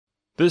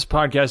This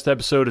podcast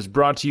episode is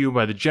brought to you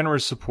by the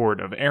generous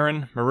support of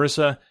Aaron,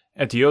 Marissa,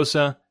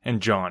 Etiosa,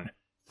 and John.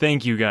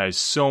 Thank you guys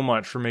so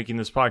much for making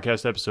this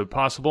podcast episode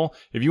possible.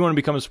 If you want to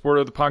become a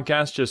supporter of the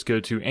podcast, just go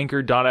to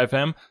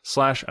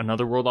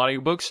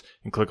anchor.fm/anotherworldaudiobooks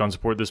and click on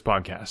support this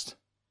podcast.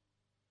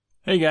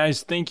 Hey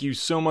guys, thank you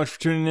so much for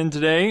tuning in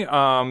today.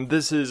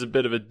 This is a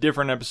bit of a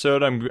different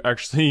episode. I'm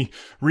actually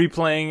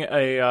replaying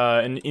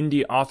an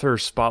indie author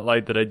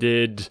spotlight that I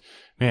did.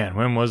 Man,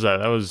 when was that?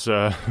 That was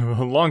a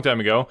long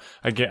time ago.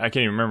 I can't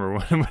even remember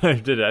when I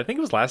did it. I think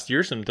it was last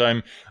year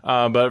sometime.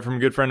 But from a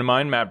good friend of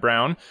mine, Matt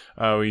Brown.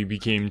 We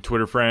became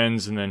Twitter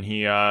friends, and then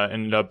he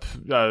ended up.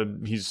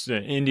 He's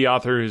an indie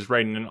author who's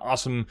writing an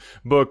awesome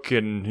book,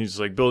 and he's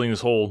like building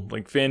this whole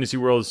like fantasy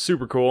world. It's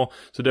super cool.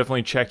 So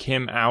definitely check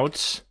him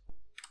out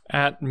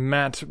at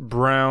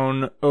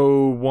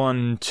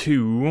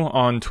MattBrown012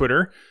 on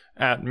Twitter,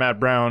 at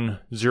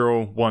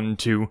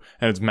MattBrown012,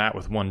 and it's Matt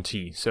with one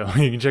T, so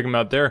you can check him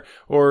out there.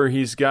 Or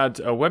he's got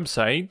a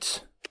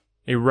website,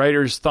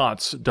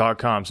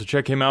 awritersthoughts.com, so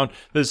check him out.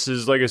 This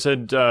is, like I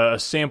said, a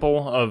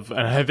sample of,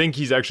 and I think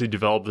he's actually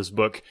developed this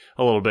book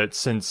a little bit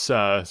since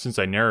I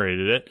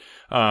narrated it.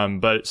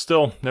 But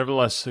still,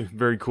 nevertheless, a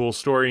very cool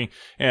story.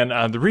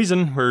 And the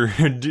reason we're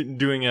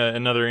doing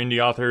another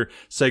indie author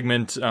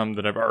segment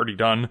that I've already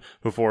done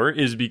before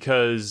is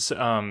because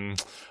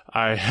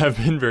I have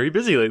been very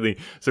busy lately.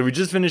 So we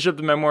just finished up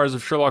the memoirs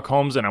of Sherlock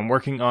Holmes, and I'm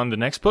working on the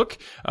next book.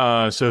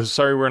 So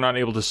sorry we're not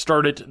able to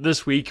start it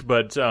this week,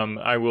 but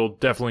I will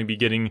definitely be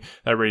getting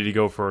that ready to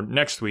go for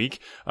next week.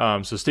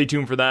 So stay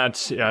tuned for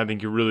that. I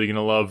think you're really going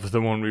to love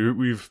the one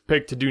we've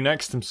picked to do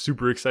next. I'm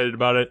super excited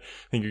about it.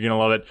 I think you're going to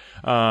love it.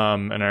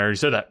 And I already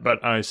said that,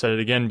 but I said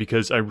it again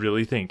because I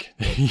really think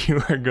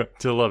you are going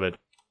to love it.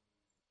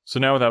 So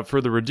now, without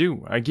further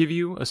ado, I give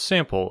you a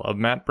sample of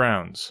Matt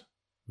Brown's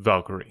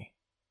Valkyrie.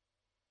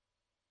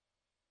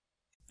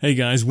 Hey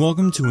guys,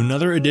 welcome to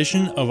another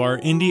edition of our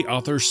Indie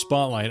Author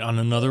Spotlight on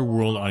Another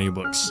World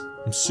Audiobooks.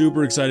 I'm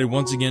super excited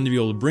once again to be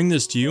able to bring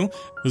this to you.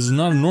 This is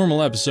not a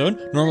normal episode.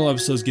 Normal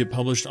episodes get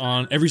published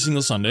on every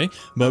single Sunday,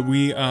 but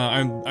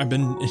I've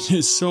been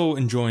so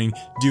enjoying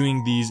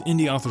doing these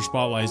indie author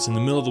spotlights in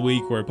the middle of the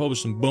week where I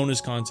publish some bonus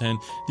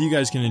content that you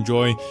guys can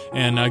enjoy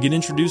and get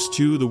introduced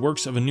to the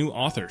works of a new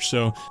author.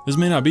 So this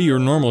may not be your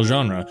normal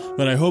genre,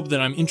 but I hope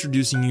that I'm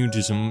introducing you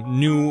to some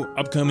new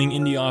upcoming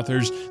indie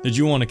authors that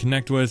you want to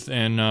connect with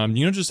and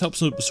just help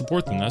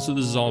support them. That's what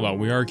this is all about.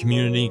 We are a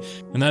community,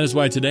 and that is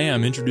why today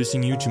I'm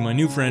introducing you to my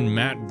new friend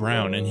Matt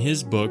Brown and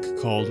his book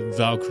called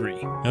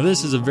Valkyrie. Now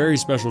this is a very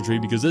special treat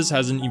because this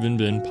hasn't even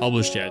been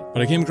published yet,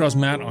 but I came across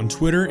Matt on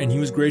Twitter and he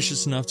was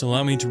gracious enough to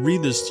allow me to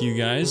read this to you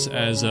guys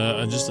as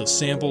just a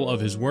sample of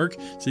his work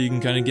so you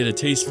can kind of get a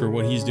taste for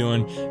what he's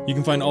doing. You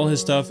can find all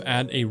his stuff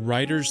at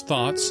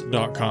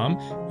awritersthoughts.com,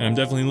 and I'm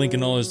definitely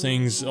linking all his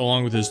things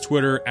along with his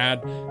Twitter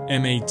at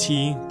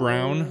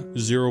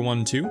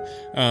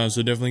MattBrown012,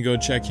 so definitely go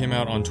check him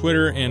out on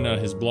Twitter and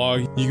his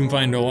blog. You can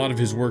find a lot of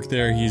his work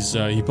there.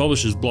 He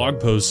publishes blog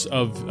posts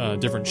of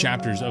different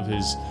chapters of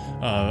his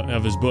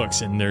books,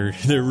 and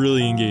they're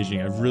really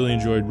engaging. I've really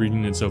enjoyed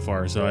reading it so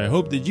far, so I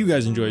hope that you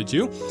guys enjoy it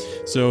too.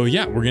 So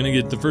yeah, we're gonna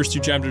get the first 2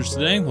 chapters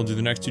today. We'll do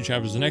the next 2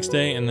 chapters the next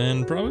day, and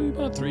then probably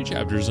about 3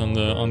 chapters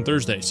on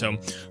Thursday. So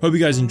hope you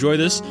guys enjoy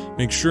this.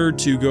 Make sure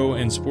to go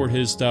and support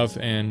his stuff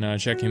and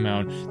check him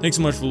out. Thanks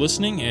so much for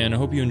listening, and I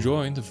hope you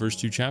enjoy the first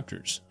 2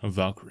 chapters of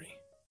Valkyrie.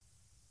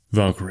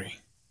 Valkyrie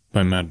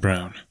by Matt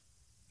Brown,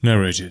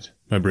 narrated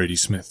by Brady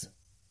Smith.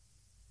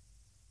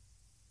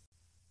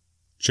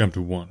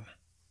 Chapter 1.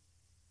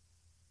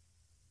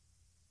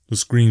 The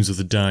screams of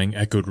the dying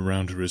echoed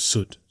around her as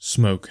soot,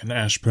 smoke, and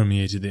ash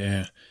permeated the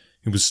air.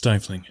 It was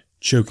stifling,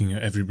 choking her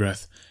every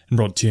breath, and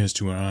brought tears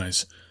to her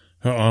eyes.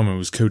 Her armor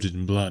was coated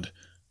in blood,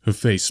 her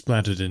face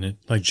splattered in it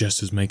like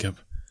Jester's makeup.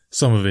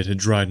 Some of it had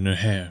dried in her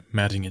hair,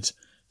 matting it,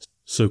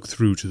 soaked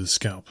through to the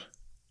scalp.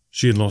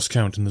 She had lost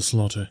count in the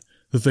slaughter,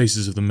 the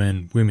faces of the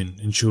men, women,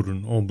 and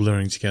children all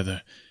blurring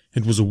together.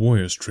 It was a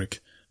warrior's trick,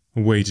 a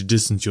way to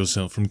distance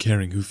yourself from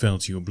caring who fell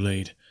to your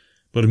blade.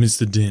 But amidst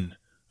the din,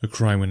 a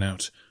cry went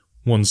out,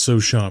 one so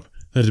sharp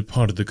that it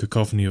parted the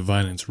cacophony of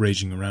violence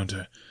raging around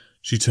her.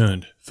 She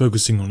turned,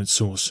 focusing on its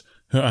source,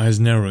 her eyes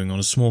narrowing on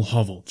a small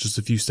hovel just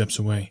a few steps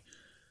away.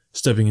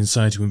 Stepping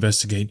inside to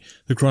investigate,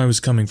 the cry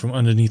was coming from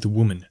underneath a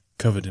woman,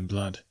 covered in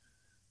blood.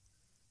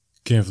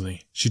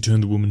 Carefully, she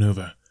turned the woman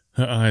over.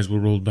 Her eyes were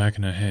rolled back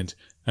in her head,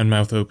 and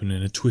mouth open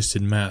in a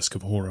twisted mask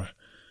of horror.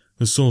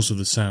 The source of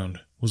the sound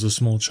was a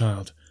small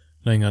child,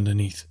 laying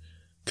underneath,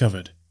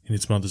 covered in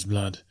its mother's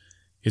blood,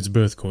 its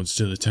birth cord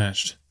still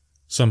attached.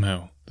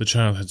 Somehow, the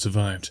child had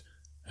survived,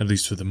 at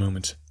least for the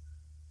moment.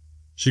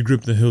 She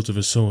gripped the hilt of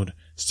her sword,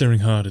 staring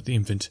hard at the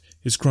infant,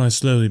 its cries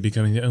slowly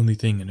becoming the only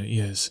thing in her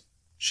ears.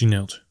 She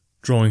knelt,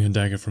 drawing her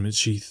dagger from its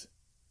sheath.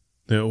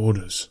 Their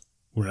orders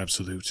were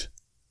absolute.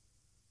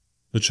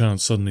 The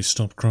child suddenly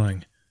stopped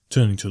crying,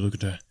 turning to look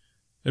at her.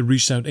 It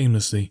reached out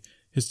aimlessly,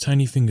 its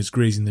tiny fingers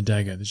grazing the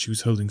dagger that she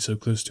was holding so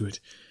close to it.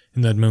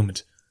 In that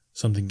moment,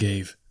 something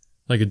gave,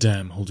 like a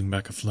dam holding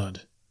back a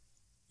flood.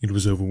 It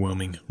was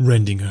overwhelming,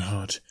 rending her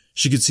heart.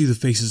 She could see the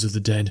faces of the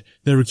dead,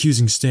 their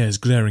accusing stares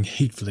glaring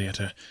hatefully at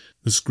her.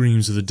 The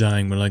screams of the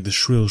dying were like the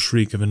shrill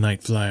shriek of a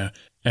night flyer,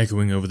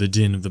 echoing over the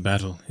din of the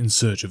battle in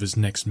search of his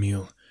next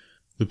meal.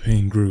 The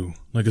pain grew,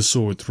 like a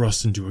sword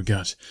thrust into her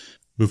gut.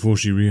 Before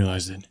she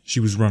realized it, she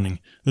was running,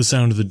 the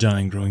sound of the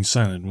dying growing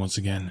silent once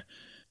again.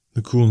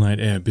 The cool night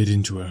air bit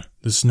into her,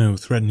 the snow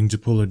threatening to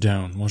pull her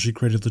down while she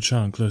cradled the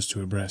child close to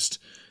her breast.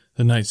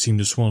 The night seemed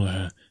to swallow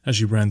her as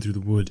she ran through the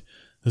wood,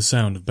 the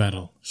sound of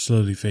battle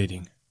slowly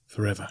fading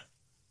forever.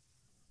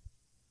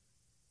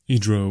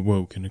 Idra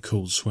awoke in a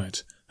cold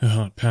sweat, her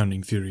heart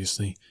pounding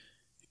furiously.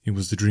 It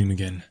was the dream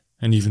again,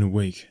 and even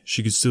awake,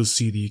 she could still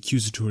see the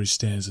accusatory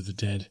stares of the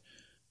dead.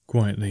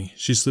 Quietly,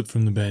 she slipped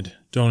from the bed,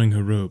 donning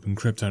her robe, and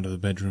crept out of the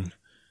bedroom.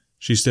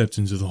 She stepped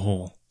into the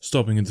hall,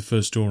 stopping at the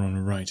first door on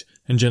her right,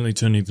 and gently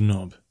turning the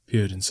knob,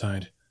 peered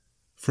inside.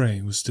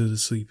 Frey was still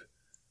asleep.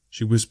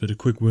 She whispered a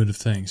quick word of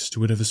thanks to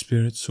whatever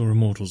spirits or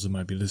immortals that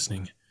might be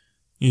listening.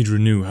 Idra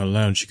knew how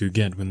loud she could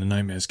get when the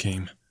nightmares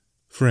came.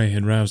 Frey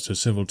had roused her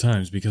several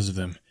times because of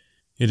them.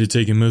 It had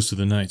taken most of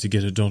the night to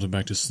get her daughter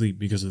back to sleep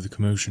because of the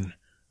commotion.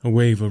 A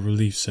wave of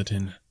relief set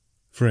in.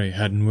 Frey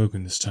hadn't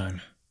woken this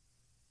time.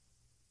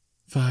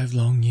 5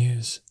 long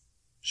years,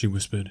 she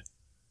whispered.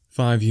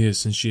 5 years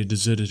since she had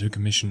deserted her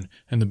commission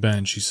and the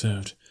band she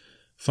served.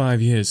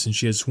 5 years since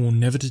she had sworn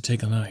never to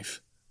take a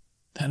life.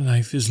 That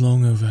life is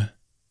long over,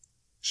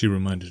 she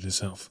reminded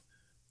herself.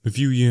 The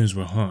few years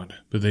were hard,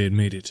 but they had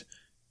made it.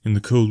 In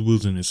the cold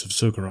wilderness of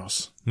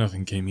Sokaros,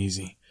 nothing came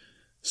easy.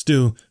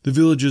 Still, the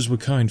villagers were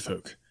kind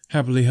folk,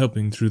 happily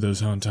helping through those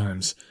hard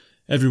times.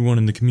 Everyone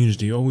in the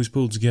community always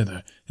pulled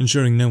together,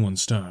 ensuring no one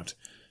starved.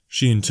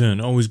 She in turn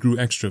always grew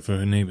extra for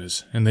her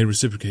neighbors, and they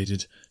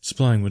reciprocated,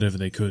 supplying whatever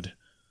they could.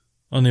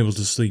 Unable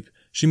to sleep,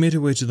 she made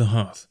her way to the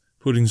hearth,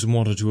 putting some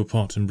water to a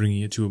pot and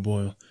bringing it to a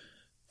boil.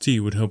 Tea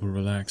would help her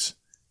relax.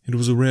 It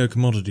was a rare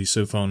commodity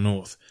so far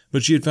north,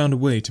 but she had found a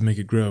way to make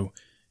it grow.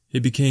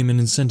 It became an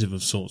incentive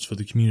of sorts for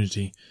the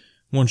community.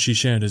 Once she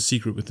shared her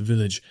secret with the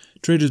village,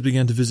 traders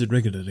began to visit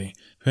regularly,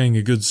 paying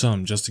a good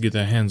sum just to get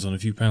their hands on a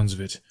few pounds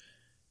of it.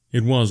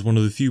 It was one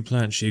of the few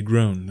plants she had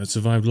grown that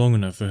survived long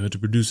enough for her to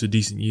produce a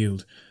decent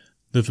yield.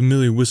 The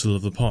familiar whistle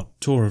of the pot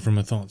tore her from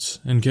her thoughts,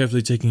 and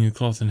carefully taking a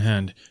cloth in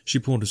hand, she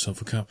poured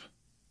herself a cup.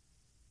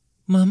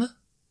 "Mama?"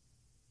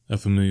 a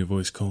familiar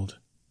voice called.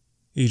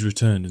 Idra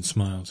turned and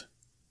smiled.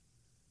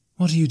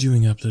 "What are you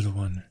doing up, little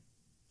one?"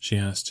 she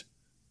asked.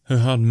 Her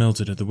heart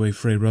melted at the way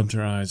Frey rubbed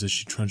her eyes as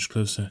she trudged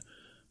closer,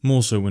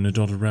 more so when her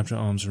daughter wrapped her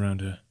arms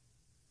around her.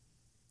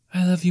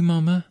 "I love you,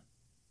 Mama,"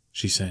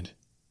 she said.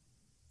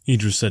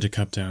 Idra set her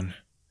cup down,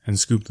 and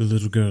scooped the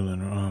little girl in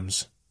her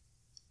arms.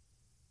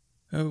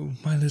 "Oh,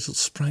 my little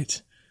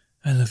sprite,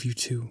 I love you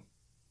too."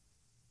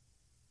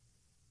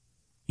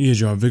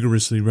 Eojar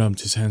vigorously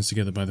rubbed his hands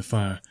together by the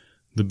fire,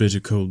 the bitter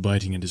cold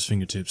biting at his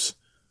fingertips.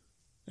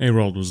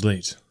 Erold was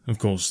late. Of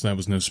course, that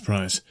was no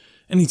surprise.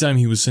 Any time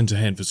he was sent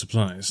ahead for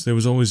supplies, there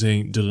was always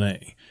a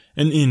delay.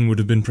 An inn would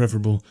have been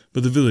preferable,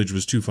 but the village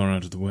was too far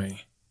out of the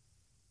way.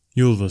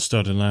 Ylva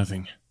started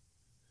laughing.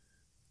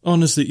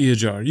 "Honestly,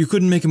 Eojar, you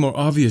couldn't make it more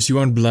obvious you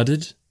aren't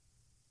blooded?"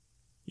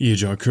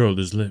 Eojar curled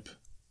his lip.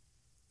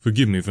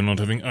 "Forgive me for not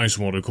having ice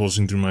water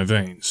coursing through my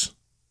veins,"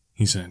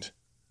 he said.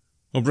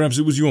 "Or perhaps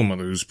it was your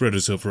mother who spread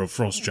herself for a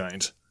frost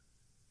giant."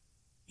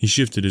 He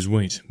shifted his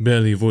weight,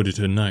 barely avoided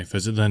her knife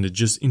as it landed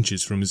just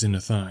inches from his inner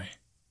thigh.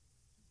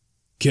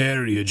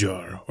 "Care,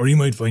 Eojar, or you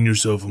might find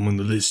yourself among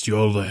the list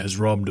Ylva has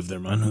robbed of their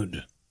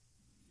manhood."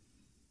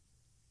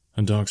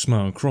 A dark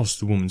smile crossed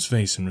the woman's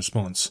face in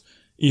response.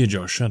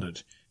 Eojar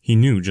shuddered. He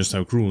knew just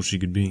how cruel she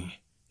could be.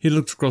 He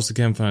looked across the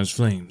campfire's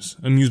flames,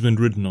 amusement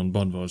written on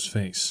Bodvar's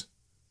face.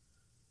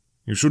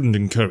 "You shouldn't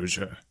encourage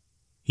her,"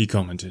 he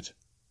commented.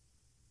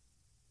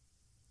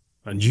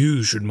 "And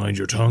you should mind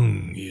your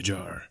tongue,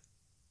 Eojar,"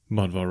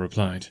 Bodvar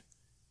replied.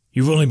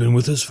 "You've only been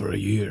with us for a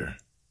year."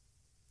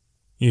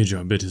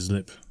 Eojar bit his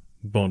lip.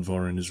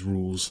 Bodvar and his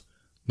rules.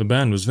 The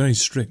band was very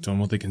strict on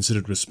what they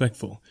considered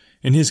respectful.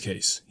 In his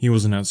case, he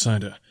was an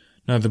outsider,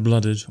 neither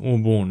blooded or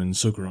born in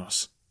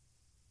Sokaros.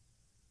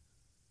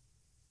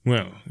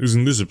 "Well,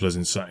 isn't this a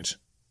pleasant sight?"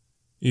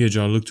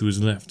 Eojar looked to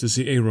his left to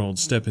see Erold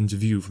step into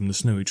view from the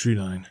snowy tree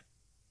line.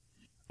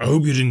 "I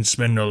hope you didn't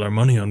spend all our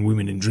money on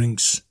women and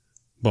drinks,"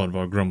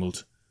 Bodvar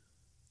grumbled.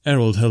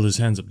 Erold held his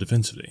hands up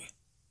defensively.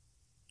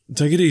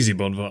 "Take it easy,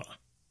 Bodvar,"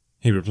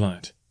 he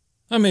replied.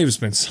 "I may have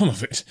spent some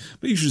of it,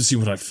 but you should see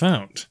what I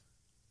found."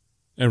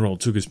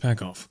 Erold took his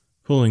pack off,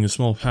 pulling a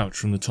small pouch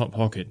from the top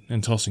pocket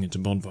and tossing it to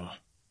Bodvar.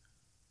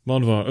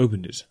 Bodvar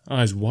opened it,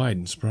 eyes wide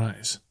in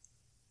surprise.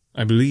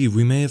 "I believe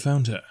we may have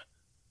found her,"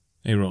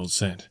 Erold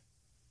said.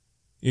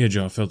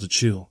 Eojar felt a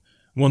chill,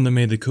 one that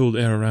made the cold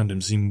air around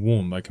him seem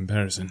warm by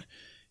comparison.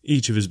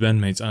 Each of his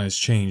bandmates' eyes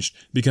changed,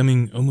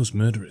 becoming almost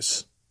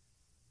murderous.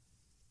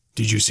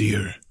 "Did you see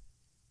her?"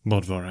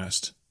 Bodvar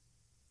asked.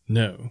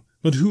 "No,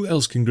 but who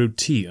else can grow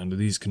tea under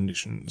these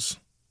conditions?"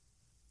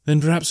 "Then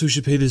perhaps we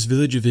should pay this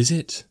village a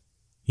visit?"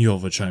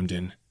 Ylva chimed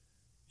in.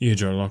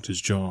 Eojar locked his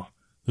jaw.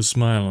 The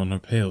smile on her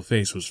pale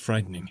face was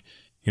frightening.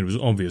 It was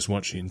obvious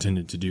what she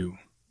intended to do.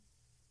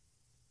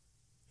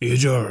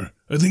 Ajar,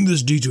 I think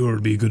this detour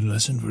will be a good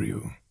lesson for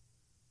you,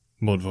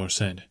 Bodvar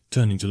said,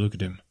 turning to look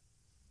at him.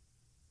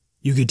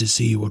 You get to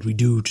see what we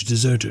do to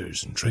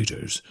deserters and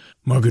traitors.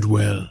 Mark it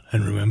well,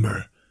 and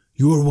remember,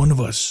 you are one of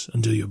us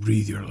until you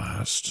breathe your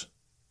last.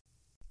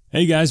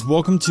 Hey guys,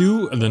 welcome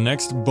to the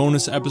next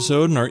bonus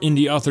episode in our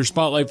Indie Author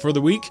Spotlight for the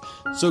week.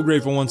 So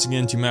grateful once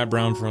again to Matt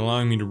Brown for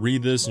allowing me to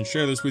read this and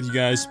share this with you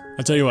guys.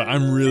 I tell you what,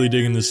 I'm really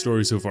digging this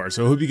story so far,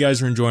 so I hope you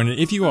guys are enjoying it.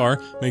 If you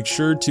are, make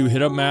sure to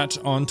hit up Matt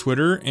on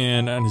Twitter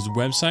and on his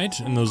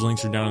website, and those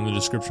links are down in the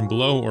description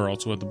below or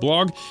also at the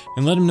blog,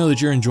 and let him know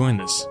that you're enjoying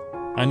this.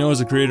 I know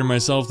as a creator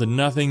myself that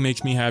nothing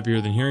makes me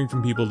happier than hearing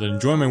from people that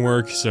enjoy my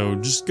work, so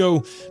just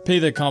go pay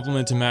that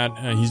compliment to Matt.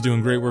 He's doing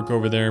great work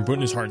over there,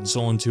 putting his heart and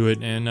soul into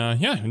it, and I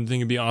think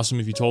it'd be awesome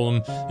if you told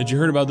him that you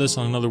heard about this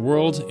on Another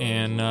World,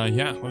 and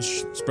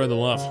let's spread the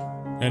love.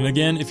 And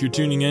again, if you're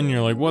tuning in and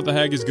you're like, what the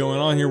heck is going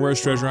on here?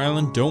 Where's Treasure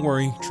Island? Don't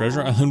worry,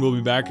 Treasure Island will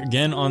be back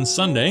again on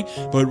Sunday,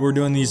 but we're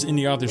doing these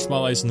Indie Author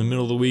Spotlights in the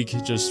middle of the week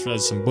just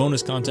as some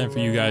bonus content for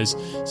you guys.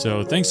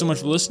 So thanks so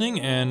much for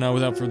listening, and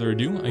without further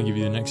ado, I give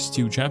you the next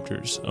 2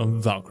 chapters of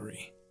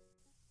Valkyrie.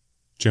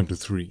 Chapter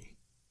 3.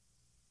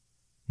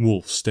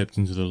 Wolf stepped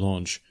into the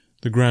lodge.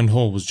 The grand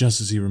hall was just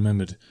as he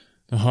remembered.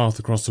 The hearth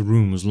across the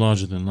room was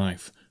larger than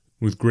life,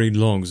 with great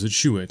logs that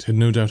Shuet had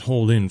no doubt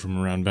hauled in from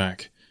around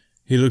back.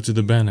 He looked at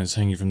the banners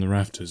hanging from the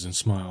rafters and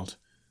smiled.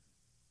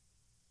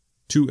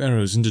 2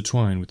 arrows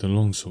intertwined with the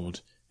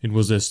longsword. It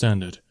was their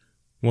standard,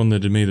 one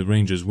that had made the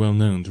Rangers well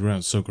known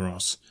throughout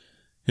Sokoros.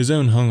 His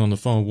own hung on the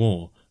far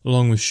wall,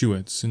 along with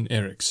Shuet's and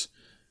Eric's.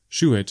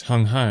 Shuet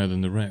hung higher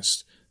than the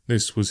rest.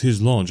 This was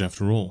his lodge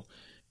after all.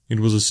 It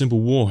was a simple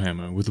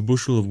warhammer with a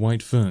bushel of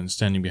white fern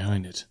standing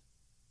behind it.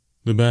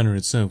 The banner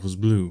itself was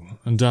blue,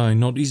 a dye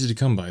not easy to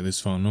come by this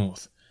far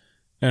north.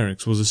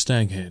 Eric's was a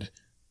stag head.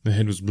 The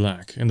head was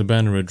black, and the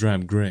banner a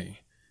drab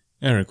grey.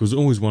 Eric was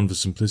always one for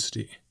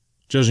simplicity.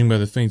 Judging by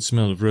the faint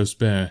smell of roast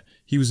bear,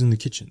 he was in the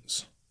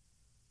kitchens.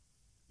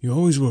 You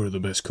always were the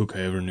best cook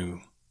I ever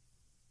knew.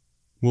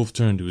 Wolf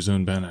turned to his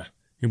own banner.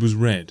 It was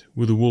red,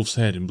 with a wolf's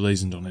head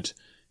emblazoned on it.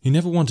 He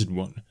never wanted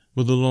one,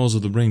 but the laws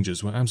of the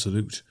Rangers were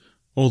absolute.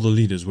 All the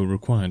leaders were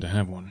required to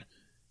have one.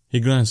 He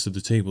glanced at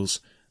the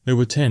tables. There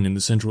were 10 in the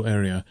central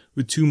area,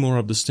 with 2 more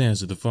up the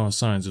stairs at the far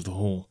sides of the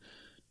hall.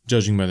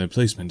 Judging by their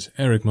placement,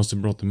 Eric must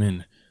have brought them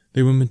in.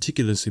 They were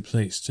meticulously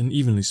placed and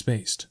evenly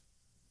spaced.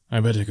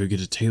 I bet I could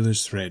get a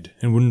tailor's thread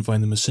and wouldn't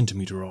find them a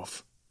centimeter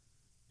off.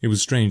 It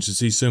was strange to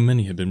see so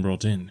many had been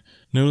brought in.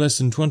 No less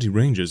than 20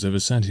 Rangers ever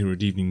sat here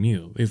at evening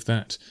meal, if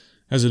that.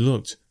 As it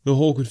looked, the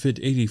hall could fit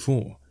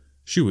 84.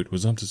 Shuet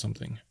was up to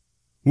something.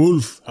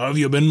 Wolf, how have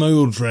you been, my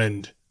old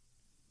friend?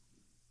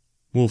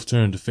 Wolf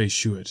turned to face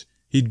Shuet.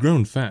 He'd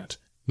grown fat,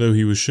 though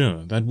he was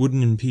sure that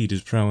wouldn't impede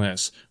his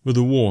prowess, with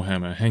a war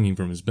hammer hanging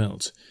from his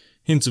belt.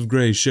 Hints of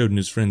grey showed in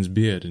his friend's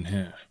beard and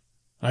hair.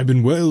 I've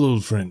been well,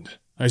 old friend.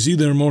 I see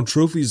there are more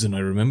trophies than I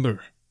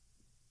remember.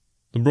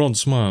 The broad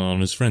smile on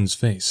his friend's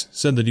face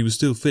said that he was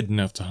still fit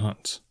enough to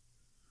hunt.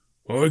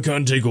 I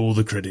can't take all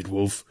the credit,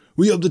 Wolf.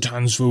 We help the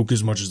townsfolk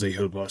as much as they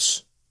help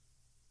us.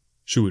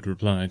 Shuet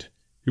replied.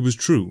 It was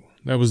true,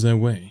 that was their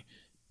way.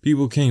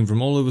 People came from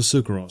all over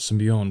Sokoros and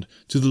beyond,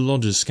 to the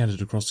lodges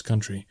scattered across the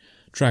country.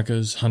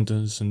 Trackers,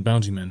 hunters, and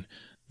bounty men.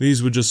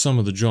 These were just some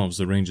of the jobs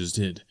the Rangers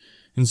did.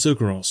 In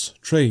Sokoros,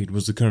 trade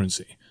was the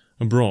currency.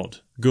 Abroad,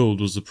 gold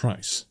was the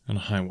price, and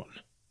a high one.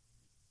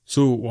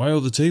 So why all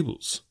the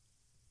tables?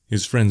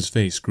 His friend's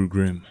face grew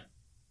grim.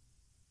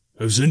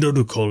 I've sent out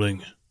a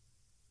calling.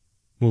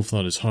 Wolf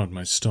thought his heart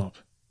might stop.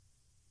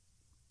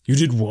 You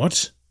did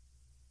what?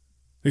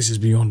 This is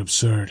beyond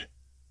absurd.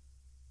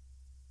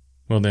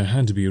 Well, there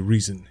had to be a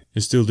reason.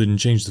 It still didn't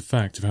change the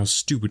fact of how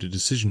stupid a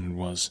decision it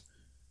was.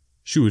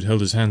 Shuet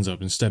held his hands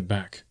up and stepped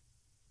back.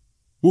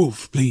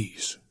 Wolf,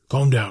 please,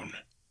 calm down.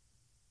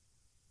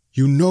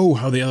 You know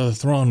how the other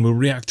Thrawn will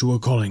react to a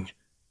calling,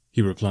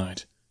 he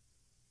replied.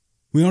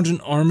 We aren't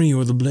an army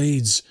or the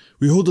Blades.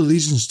 We hold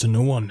allegiance to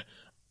no one.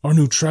 Our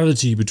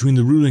neutrality between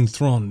the ruling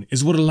Thrawn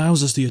is what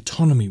allows us the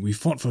autonomy we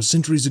fought for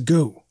centuries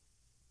ago.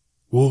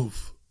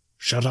 Wolf,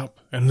 shut up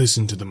and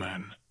listen to the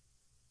man.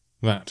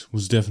 That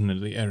was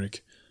definitely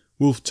Eric.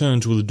 Wolf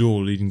turned toward the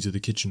door leading to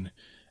the kitchen.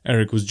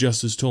 Eric was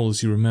just as tall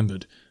as he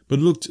remembered, but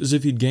looked as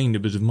if he'd gained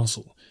a bit of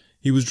muscle.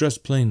 He was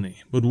dressed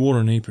plainly, but wore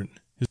an apron.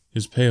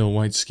 His pale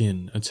white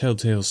skin, a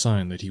telltale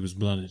sign that he was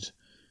blooded.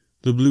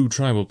 The blue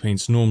tribal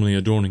paints normally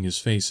adorning his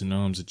face and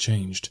arms had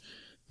changed.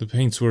 The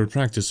paints were a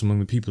practice among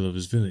the people of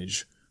his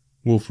village.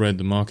 Wolf read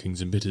the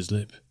markings and bit his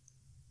lip.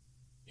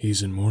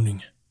 He's in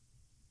mourning.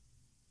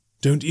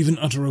 Don't even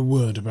utter a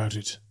word about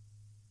it,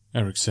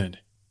 Eric said,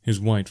 his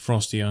white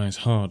frosty eyes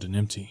hard and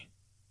empty.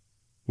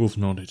 Wolf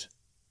nodded.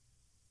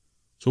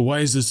 So why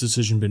has this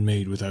decision been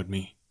made without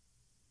me?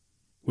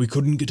 We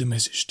couldn't get a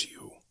message to you.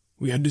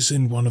 We had to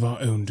send one of our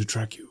own to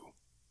track you,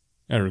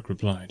 Eric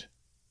replied.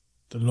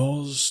 The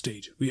laws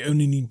state we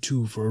only need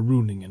 2 for a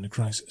ruling in a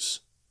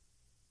crisis.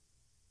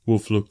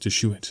 Wolf looked to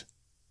Shuet.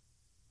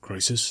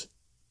 Crisis?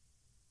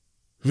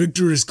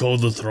 Victor has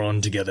called the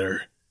Thrawn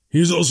together. He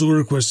has also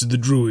requested the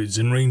druids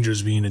and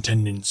rangers be in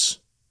attendance.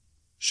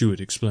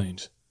 Schuett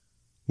explained.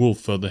 Wolf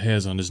felt the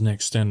hairs on his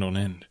neck stand on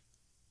end.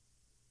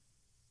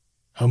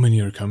 How many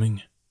are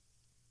coming?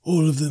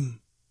 All of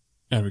them,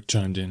 Eric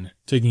chimed in,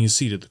 taking his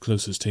seat at the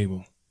closest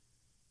table.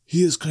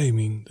 He is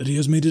claiming that he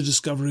has made a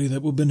discovery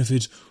that will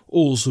benefit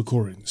all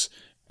Sokorans,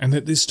 and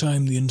that this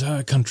time the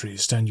entire country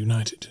stand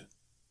united.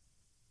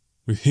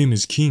 With him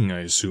as king, I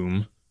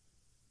assume.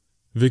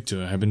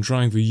 Victor had been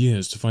trying for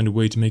years to find a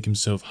way to make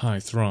himself High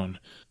Thrawn,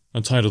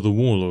 a title the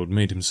warlord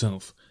made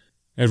himself.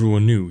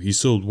 Everyone knew he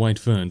sold white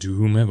fern to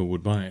whomever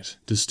would buy it,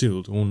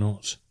 distilled or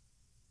not.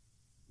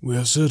 We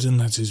are certain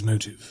that's his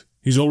motive.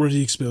 He's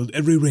already expelled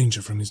every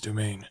ranger from his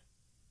domain,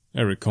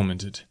 Eric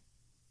commented.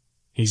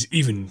 He's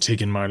even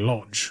taken my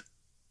lodge.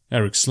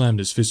 Eric slammed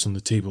his fist on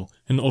the table,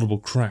 an audible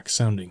crack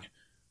sounding.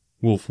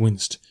 Wolf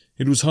winced.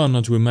 It was hard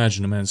not to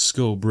imagine a man's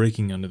skull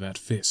breaking under that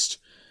fist.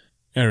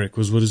 Eric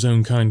was what his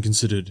own kind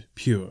considered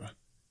pure.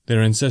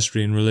 Their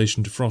ancestry in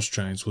relation to frost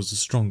giants was the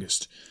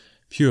strongest.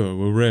 Pure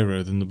were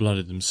rarer than the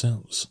blooded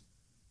themselves.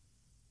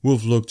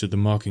 Wolf looked at the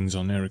markings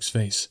on Eric's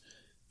face.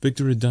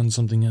 Victor had done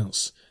something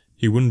else.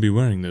 He wouldn't be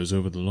wearing those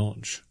over the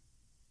lodge.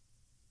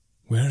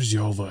 Where's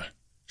Yolva?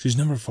 She's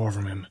never far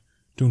from him.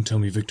 Don't tell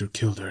me Victor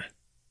killed her.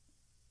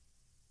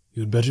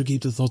 You'd better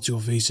keep the thoughts your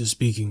face is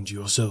speaking to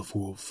yourself,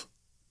 Wolf,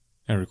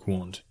 Eric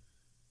warned.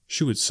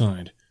 Schuett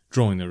sighed,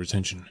 drawing their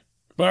attention.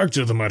 Back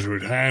to the matter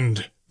at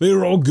hand. They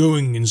are all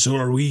going, and so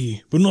are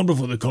we, but not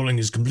before the calling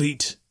is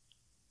complete.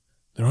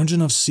 There aren't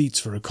enough seats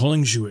for a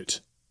calling,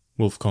 Schuett,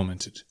 Wolf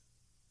commented.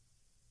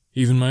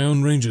 Even my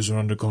own rangers are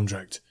under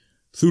contract.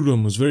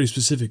 Thurum was very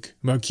specific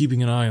about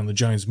keeping an eye on the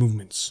giants'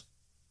 movements.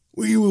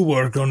 We will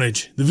work on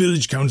it. The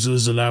village council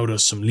has allowed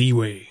us some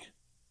leeway,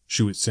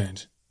 Schuett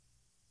said.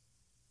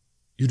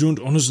 You don't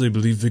honestly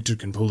believe Victor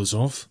can pull this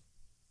off?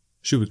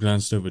 Schuett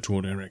glanced over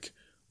toward Eric.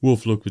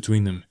 Wolf looked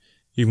between them.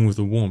 Even with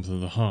the warmth of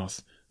the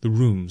hearth, the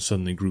room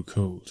suddenly grew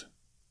cold.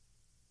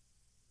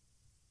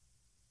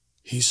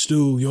 He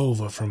stole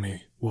Yolva from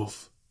me,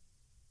 Wolf,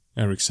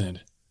 Eric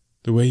said.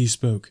 The way he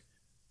spoke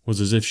was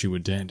as if she were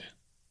dead.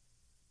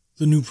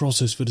 The new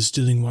process for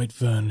distilling white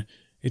fern,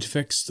 it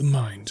affects the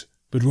mind,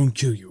 but won't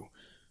kill you.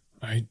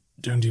 I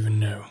don't even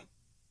know.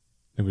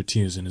 There were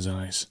tears in his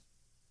eyes.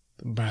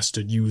 The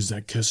bastard used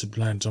that cursed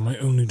plant on my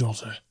only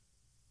daughter.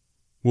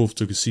 Wolf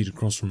took a seat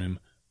across from him,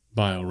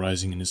 bile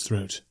rising in his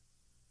throat.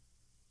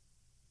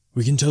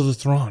 We can tell the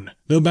Thrawn.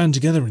 They'll band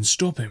together and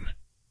stop him.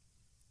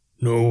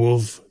 No,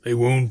 Wolf, they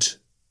won't,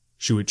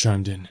 Schuett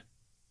chimed in.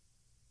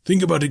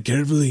 Think about it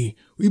carefully.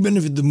 We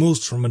benefit the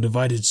most from a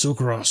divided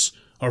Sokoros.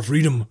 Our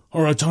freedom,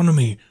 our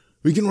autonomy.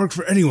 We can work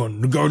for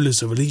anyone,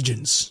 regardless of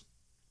allegiance.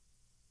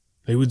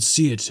 They would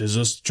see it as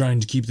us trying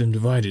to keep them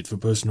divided for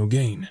personal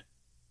gain,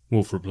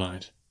 Wolf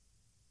replied.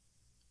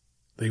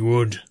 They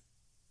would,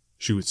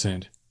 Schuett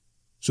said.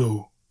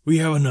 So, we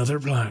have another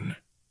plan.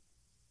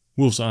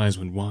 Wolf's eyes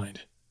went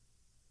wide.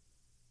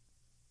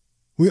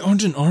 We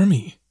aren't an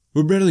army.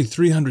 We're barely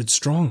 300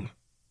 strong.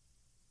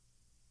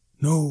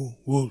 No,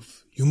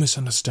 Wolf, you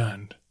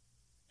misunderstand,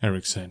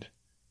 Eric said.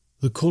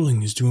 The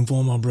calling is to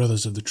inform our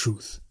brothers of the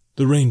truth.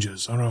 The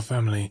Rangers are our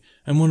family,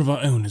 and one of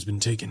our own has been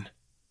taken.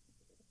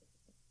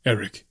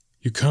 Eric,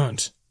 you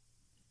can't.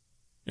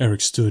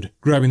 Eric stood,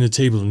 grabbing the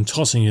table and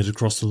tossing it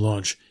across the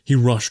lodge. He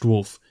rushed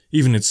Wolf.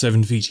 Even at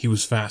 7 feet, he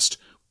was fast.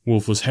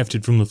 Wolf was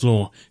hefted from the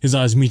floor, his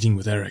eyes meeting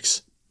with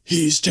Eric's.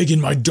 He's taken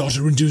my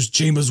daughter into his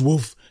chambers,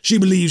 Wolf. She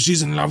believes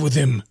she's in love with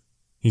him,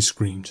 he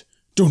screamed.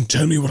 Don't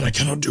tell me what I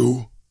cannot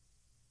do.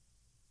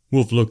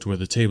 Wolf looked where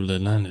the table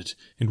had landed.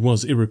 It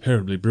was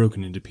irreparably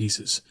broken into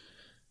pieces.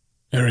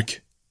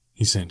 Eric,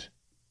 he said.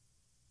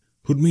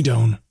 Put me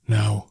down,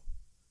 now.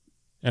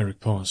 Eric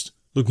paused,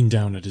 looking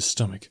down at his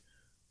stomach.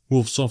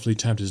 Wolf softly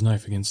tapped his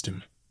knife against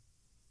him.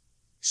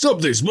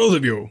 Stop this, both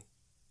of you!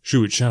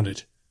 Schuett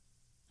shouted.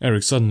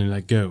 Eric suddenly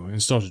let go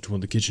and started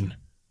toward the kitchen.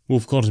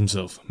 Wolf caught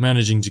himself,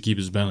 managing to keep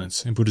his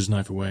balance, and put his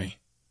knife away.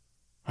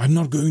 I'm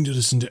not going to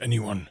listen to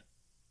anyone,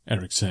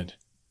 Eric said.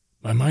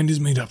 My mind is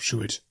made up,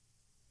 Schuett.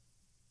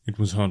 It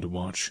was hard to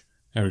watch.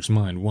 Eric's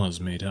mind was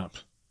made up.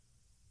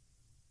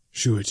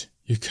 Schuett,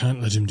 you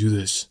can't let him do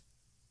this.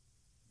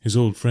 His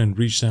old friend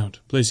reached out,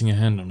 placing a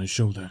hand on his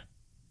shoulder.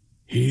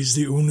 He's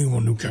the only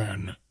one who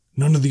can.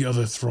 None of the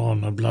other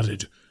Thrawn are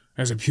blooded.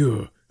 As a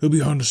pure, he'll be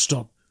hard to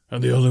stop,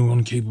 and the only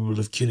one capable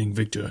of killing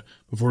Victor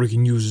before he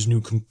can use his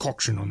new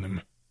concoction on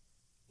them.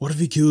 What if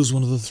he kills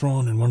one of the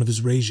Thrawn in one of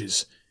his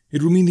rages?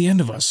 It will mean the end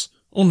of us.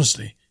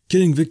 Honestly,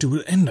 killing Victor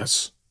will end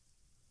us.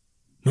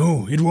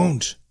 No, it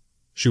won't,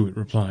 Schuett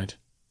replied.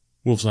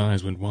 Wolf's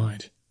eyes went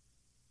wide.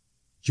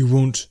 You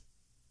won't.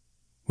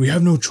 We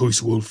have no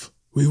choice, Wolf.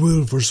 We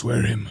will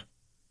forswear him.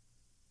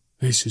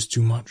 This is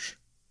too much.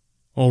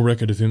 All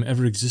record of him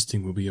ever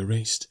existing will be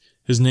erased.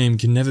 His name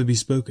can never be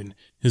spoken,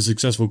 his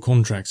successful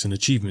contracts and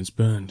achievements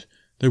burned.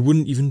 There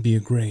wouldn't even be a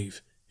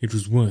grave. It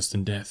was worse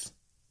than death.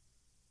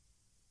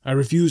 I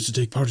refuse to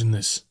take part in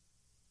this.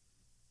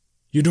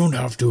 You don't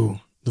have to.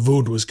 The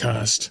vote was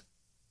cast,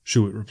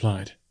 Schuett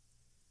replied.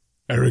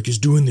 Eric is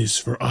doing this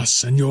for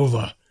us and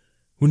Yolva.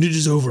 When it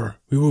is over,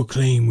 we will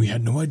claim we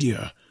had no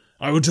idea,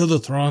 I will tell the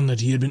Thrawn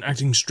that he had been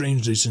acting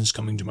strangely since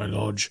coming to my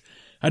lodge.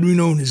 Had we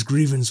known his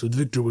grievance with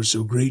Victor was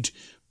so great,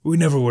 we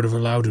never would have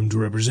allowed him to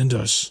represent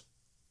us."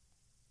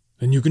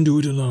 "Then you can do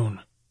it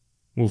alone,"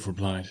 Wolf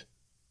replied.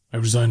 "I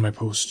resign my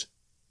post."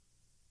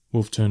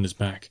 Wolf turned his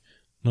back,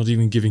 not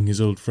even giving his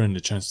old friend a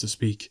chance to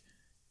speak.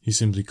 He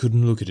simply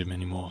couldn't look at him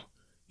anymore.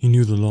 He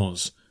knew the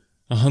laws.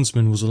 A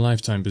huntsman was a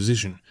lifetime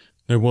position.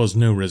 There was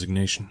no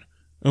resignation.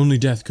 Only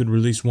death could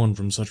release one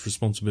from such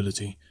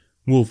responsibility.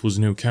 Wolf was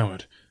no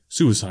coward.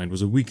 Suicide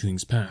was a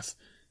weakling's path.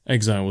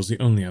 Exile was the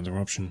only other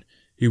option.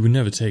 He would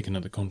never take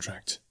another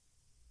contract.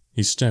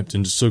 He stepped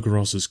into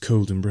Sokaros's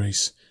cold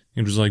embrace.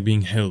 It was like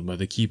being held by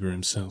the Keeper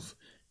himself.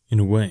 In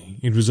a way,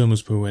 it was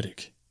almost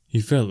poetic.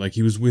 He felt like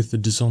he was with the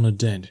dishonored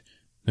dead,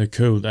 their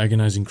cold,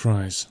 agonizing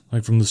cries,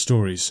 like from the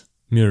stories,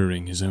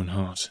 mirroring his own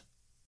heart.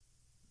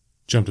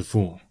 Chapter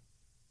 4.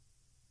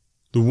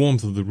 The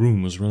warmth of the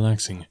room was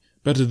relaxing,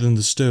 better than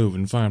the stove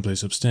and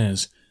fireplace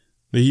upstairs.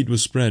 The heat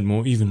was spread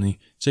more evenly,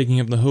 taking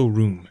up the whole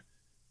room.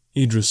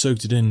 Idra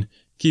soaked it in,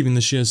 keeping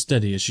the shears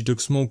steady as she took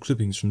small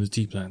clippings from the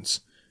tea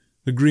plants.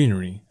 The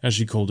greenery, as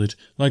she called it,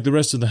 like the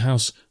rest of the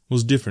house,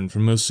 was different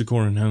from most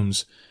Sokoran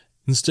homes.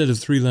 Instead of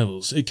 3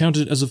 levels, it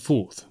counted as a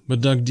 4th,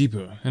 but dug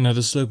deeper and at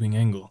a sloping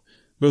angle.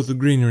 Both the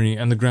greenery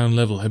and the ground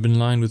level had been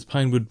lined with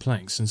pinewood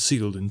planks and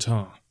sealed in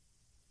tar.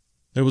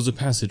 There was a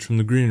passage from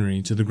the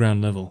greenery to the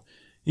ground level.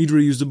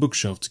 Idra used a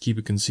bookshelf to keep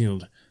it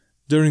concealed.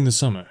 During the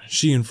summer,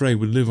 she and Frey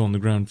would live on the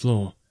ground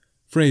floor.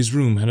 Frey's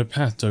room had a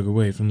path dug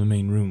away from the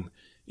main room.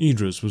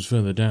 Idra's was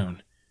further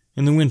down.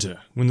 In the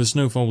winter, when the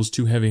snowfall was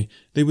too heavy,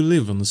 they would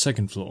live on the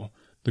 2nd floor.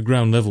 The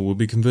ground level would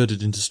be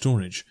converted into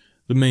storage.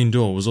 The main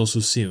door was also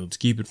sealed to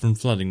keep it from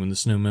flooding when the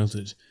snow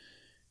melted.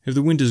 If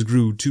the winters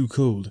grew too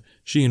cold,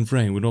 she and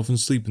Frey would often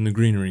sleep in the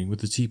greenery with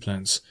the tea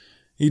plants.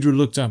 Idra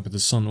looked up at the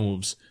sun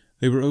orbs.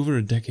 They were over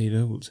a decade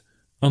old.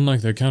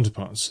 Unlike their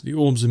counterparts, the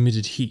orbs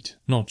emitted heat,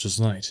 not just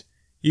light.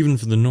 Even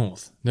for the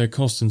north, their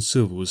cost in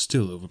silver was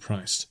still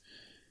overpriced.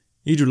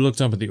 Idra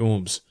looked up at the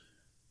orbs.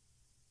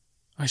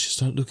 "I should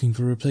start looking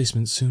for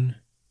replacements soon."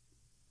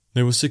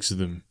 There were 6 of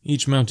them,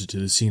 each mounted to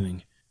the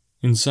ceiling.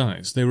 In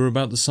size, they were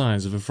about the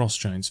size of a frost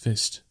giant's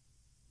fist.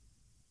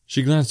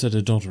 She glanced at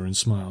her daughter and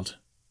smiled.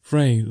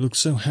 Frey looked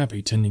so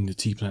happy tending the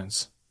tea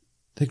plants.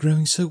 "They're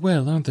growing so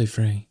well, aren't they,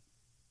 Frey?"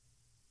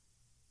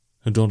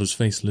 Her daughter's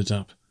face lit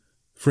up.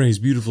 Frey's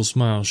beautiful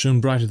smile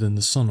shone brighter than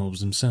the sun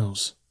orbs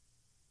themselves.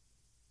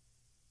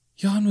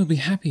 "Jan will be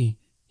happy.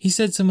 He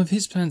said some of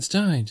his plants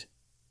died."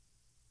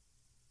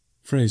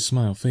 Frey's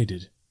smile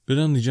faded, but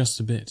only just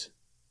a bit.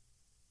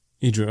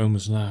 Idra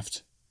almost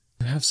laughed.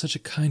 "You have such a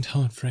kind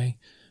heart, Frey.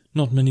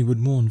 Not many would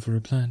mourn for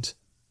a plant."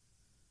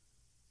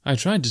 I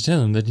tried to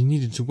tell him that he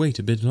needed to wait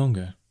a bit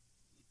longer.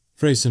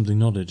 Frey simply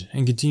nodded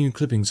and continued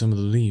clipping some of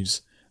the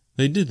leaves.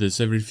 They did this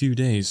every few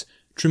days,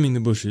 trimming the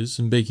bushes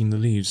and baking the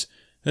leaves.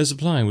 Their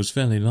supply was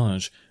fairly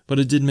large, but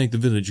it did make the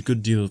village a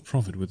good deal of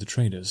profit with the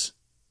traders.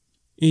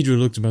 Idra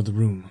looked about the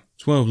room.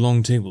 12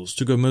 long tables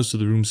took up most of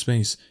the room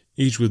space,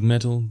 each with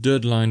metal,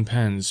 dirt-lined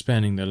pans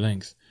spanning their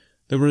length.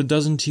 There were a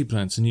dozen tea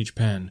plants in each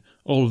pan,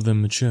 all of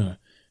them mature.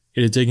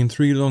 It had taken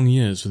 3 long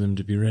years for them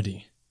to be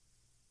ready.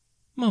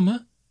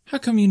 "Mama, how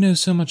come you know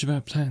so much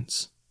about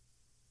plants?"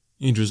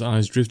 Idra's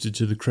eyes drifted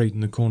to the crate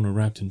in the corner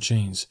wrapped in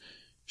chains.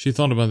 She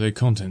thought about their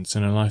contents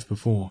and her life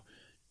before.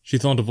 She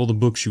thought of all the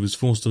books she was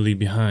forced to leave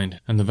behind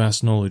and the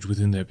vast knowledge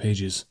within their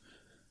pages.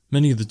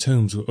 Many of the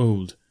tomes were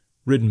old,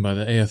 written by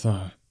the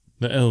Eothar,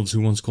 the elves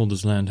who once called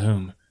this land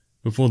home.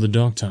 Before the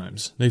dark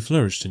times, they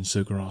flourished in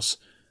Sokaros,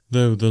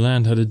 though the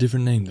land had a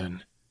different name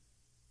then.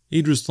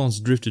 Idra's thoughts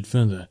drifted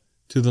further,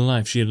 to the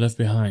life she had left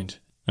behind,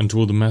 and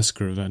toward the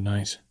massacre of that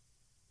night.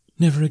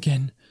 "Never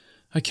again.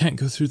 I can't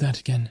go through that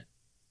again."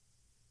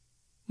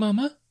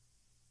 "Mama?"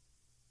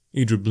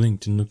 Idra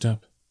blinked and looked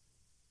up.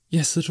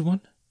 "Yes, little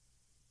one?"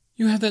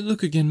 "You have that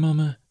look again,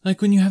 Mama,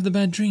 like when you have the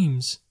bad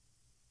dreams."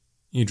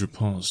 Idra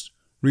paused,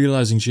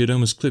 realizing she had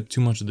almost clipped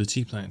too much of the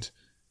tea plant.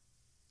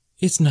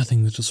 "It's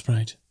nothing, little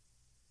sprite."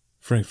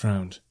 Frey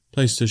frowned,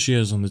 placed her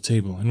shears on the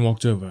table, and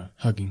walked over,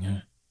 hugging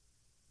her.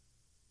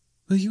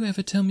 "Will you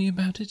ever tell me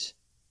about it?"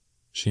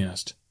 she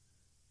asked.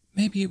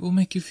 "Maybe it will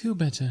make you feel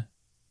better."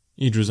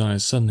 Idra's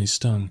eyes suddenly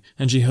stung,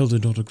 and she held her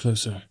daughter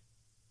closer.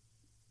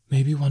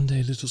 "Maybe one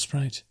day, little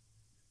sprite."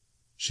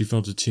 She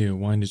felt a tear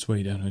wind its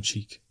way down her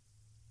cheek.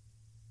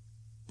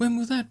 "When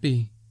will that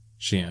be?"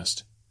 she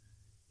asked.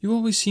 "You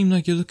always seem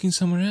like you're looking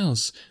somewhere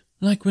else,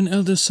 like when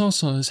Elder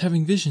Sawsaw is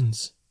having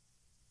visions."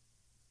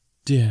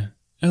 "Dear,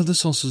 Elder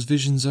Sawsaw's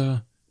visions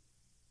are—"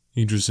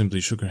 Idra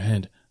simply shook her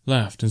head,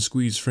 laughed, and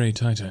squeezed Frey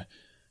tighter.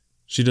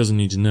 She doesn't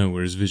need to know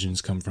where his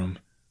visions come from.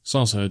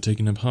 Sawsaw had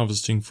taken up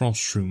harvesting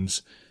frost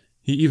shrooms.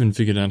 He even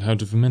figured out how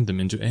to ferment them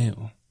into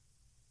ale.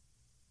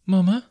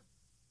 "Mama?"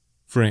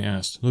 Frey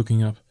asked,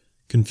 looking up.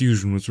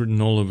 Confusion was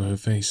written all over her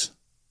face.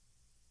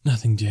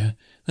 "Nothing, dear.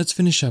 Let's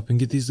finish up and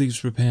get these leaves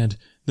prepared.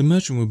 The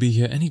merchant will be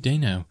here any day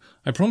now.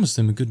 I promised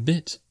them a good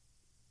bit."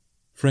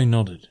 Frey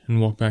nodded and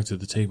walked back to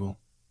the table.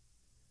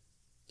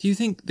 "Do you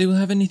think they will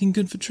have anything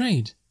good for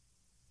trade?"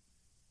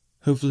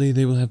 "Hopefully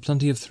they will have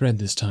plenty of thread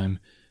this time.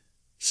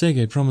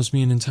 Sergei promised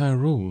me an entire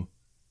roll,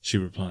 she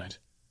replied.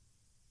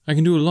 I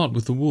can do a lot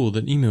with the wool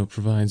that Emil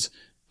provides,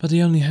 but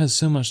he only has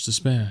so much to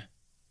spare.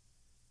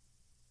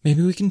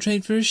 Maybe we can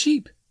trade for a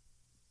sheep?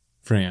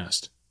 Frey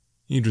asked.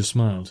 Idra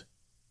smiled.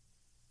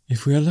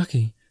 If we are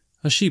lucky,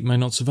 a sheep might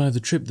not survive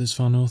the trip this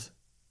far north.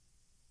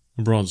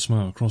 A broad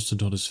smile crossed the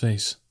daughter's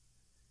face.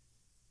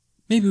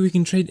 Maybe we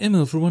can trade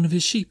Emil for one of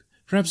his sheep,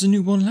 perhaps a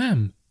newborn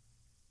lamb.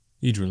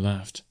 Idra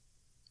laughed.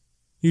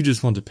 You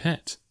just want a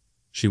pet,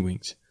 she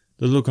winked.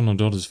 The look on her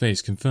daughter's face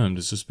confirmed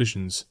her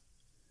suspicions.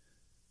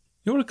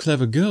 You're a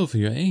clever girl for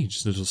your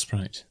age, little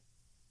sprite.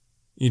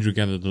 Idra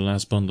gathered the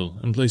last bundle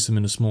and placed them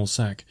in a small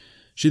sack.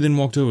 She then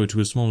walked over to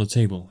a smaller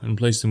table and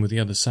placed them with the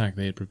other sack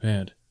they had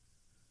prepared.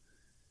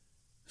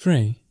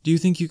 Frey, do you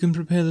think you can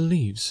prepare the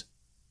leaves?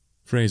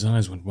 Frey's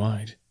eyes went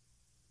wide.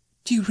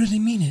 Do you really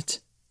mean it?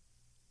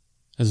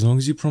 As long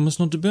as you promise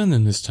not to burn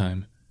them this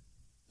time.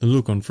 The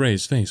look on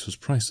Frey's face was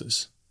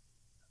priceless.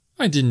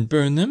 I didn't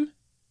burn them,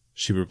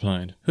 she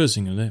replied,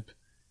 pursing her lip.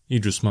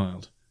 Idra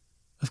smiled.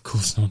 Of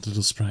course not,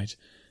 little sprite.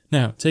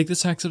 Now, take the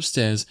sacks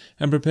upstairs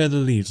and prepare the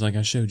leaves like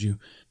I showed you.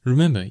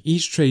 Remember,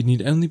 each tray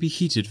need only be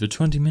heated for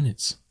 20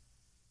 minutes.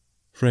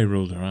 Frey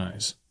rolled her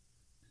eyes.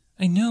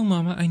 I know,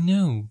 Mama, I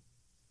know.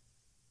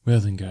 Well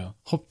then, girl,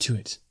 hop to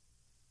it.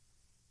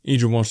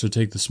 Idra watched her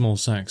take the small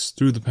sacks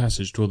through the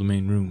passage toward the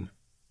main room.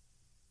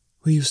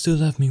 Will you still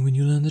love me when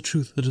you learn the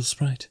truth, little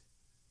sprite?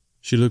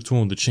 She looked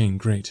toward the chain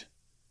grate.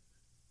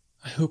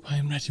 I hope I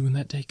am ready when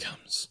that day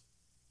comes,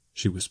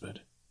 she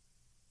whispered.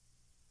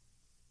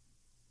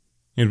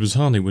 It was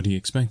hardly what he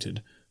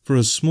expected. For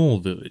a small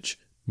village,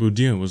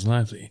 Budir was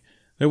lively.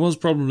 There was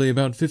probably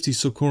about 50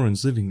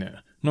 Sokorans living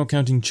there, not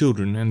counting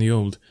children and the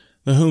old.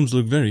 The homes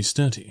looked very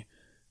sturdy.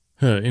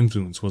 Her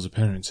influence was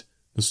apparent.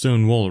 The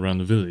stone wall around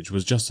the village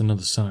was just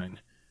another sign.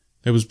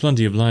 There was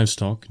plenty of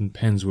livestock, and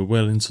pens were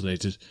well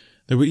insulated.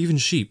 There were even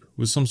sheep,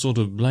 with some sort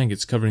of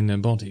blankets covering their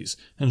bodies,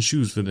 and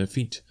shoes for their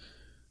feet.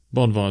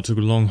 Bodvar took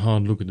a long,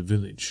 hard look at the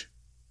village.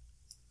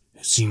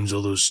 It seems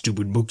all those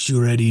stupid books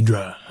you read,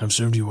 Idra, have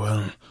served you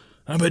well.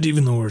 I bet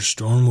even the worst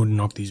storm wouldn't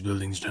knock these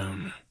buildings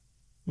down.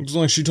 Looks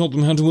like she taught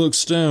them how to work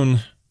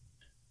stone,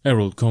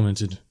 Errol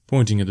commented,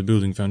 pointing at the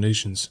building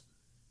foundations.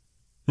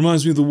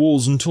 Reminds me of the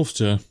walls in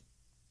Tufta.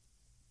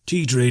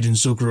 Tea trade in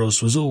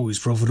Sucros was always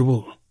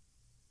profitable,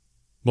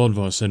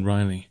 Bodvar said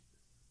wryly.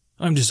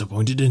 I'm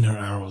disappointed in her,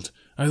 Harold.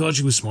 I thought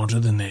she was smarter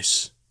than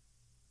this.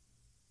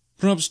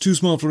 Perhaps too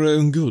smart for her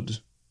own good,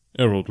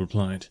 Errol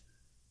replied.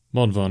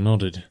 Bodvar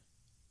nodded,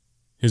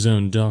 his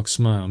own dark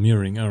smile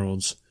mirroring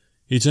Errol's.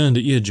 He turned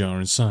to Earjar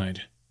and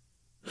sighed.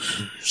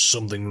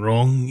 Something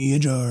wrong,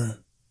 Earjar?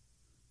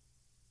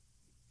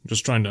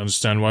 Just trying to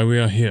understand why we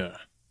are here,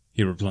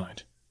 he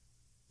replied.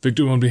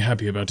 Victor won't be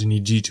happy about any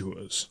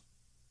detours.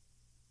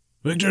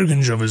 Victor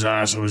can shove his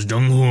ass out his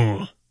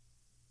dunghole.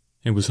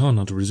 It was hard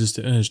not to resist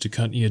the urge to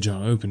cut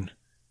Earjar open.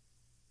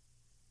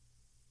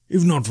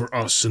 If not for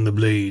us and the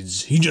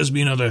Blades, he'd just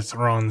be another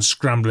Thrawn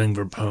scrambling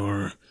for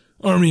power.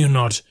 Army or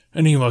not,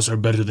 any of us are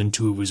better than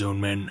 2 of his own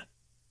men.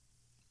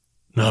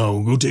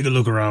 Now, go take a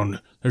look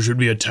around. There should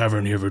be a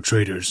tavern here for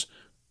traders.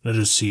 Let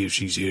us see if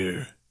she's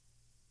here.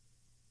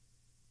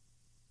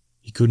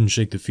 He couldn't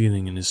shake the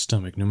feeling in his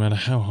stomach, no matter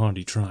how hard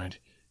he tried.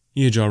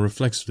 Earjar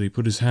reflexively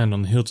put his hand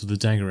on the hilt of the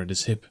dagger at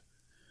his hip.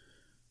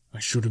 I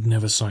should have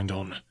never signed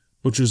on.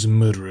 Butchers and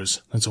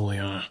murderers, that's all they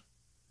are.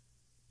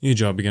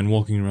 Earjar began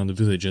walking around the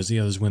village as the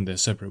others went their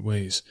separate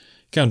ways.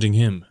 Counting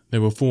him,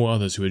 there were 4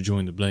 others who had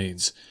joined the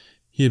Blades.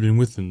 He had been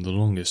with them the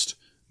longest.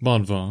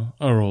 Bodvar,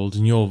 Arold,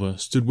 and Yorva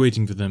stood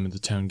waiting for them at the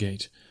town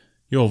gate.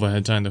 Yorva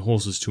had tied the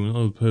horses to an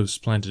old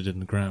post planted in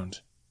the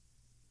ground.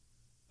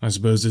 I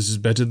suppose this is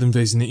better than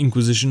facing the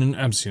Inquisition in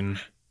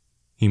Absian,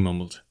 he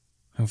mumbled.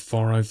 How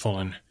far I've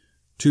fallen.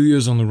 2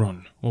 years on the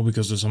run, all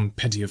because of some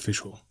petty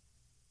official.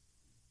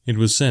 It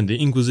was said the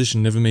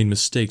Inquisition never made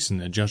mistakes in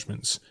their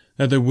judgments,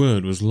 that their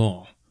word was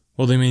law.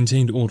 While they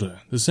maintained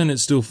order, the Senate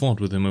still fought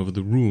with them over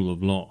the rule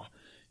of law.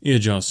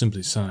 Earjar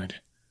simply sighed.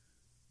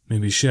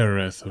 Maybe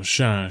Shereth or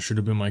Shah should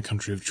have been my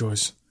country of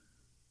choice.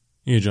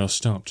 Earjar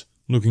stopped,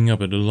 looking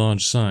up at a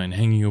large sign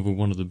hanging over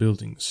one of the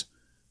buildings.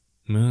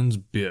 Mern's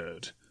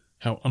Beard.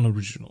 How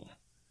unoriginal.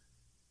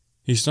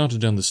 He started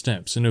down the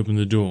steps and opened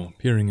the door,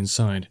 peering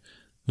inside.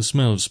 The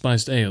smell of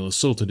spiced ale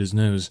assaulted his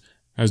nose,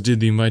 as did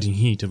the inviting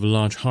heat of a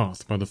large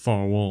hearth by the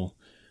far wall.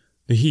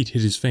 The heat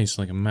hit his face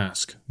like a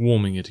mask,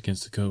 warming it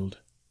against the cold.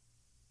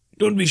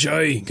 Don't be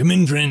shy. Come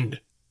in, friend.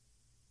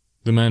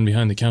 The man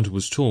behind the counter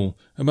was tall,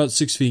 about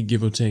 6 feet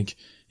give or take.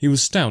 He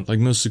was stout like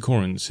most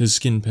Sokorans, his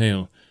skin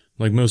pale.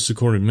 Like most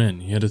Sokoran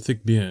men, he had a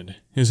thick beard.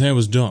 His hair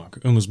was dark,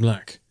 almost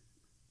black.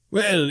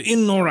 Well,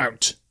 in or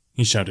out?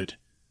 He shouted.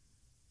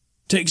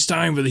 Takes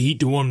time for the heat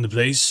to warm the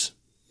place.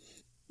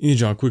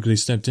 Earjar quickly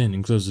stepped in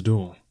and closed the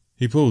door.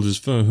 He pulled his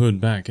fur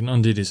hood back and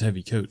undid his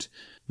heavy coat.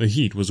 The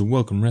heat was a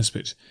welcome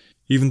respite.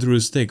 Even through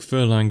his thick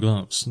fur-lined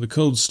gloves, the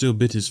cold still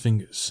bit his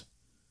fingers.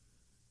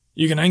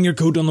 You can hang your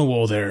coat on the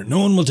wall there. No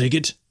one will take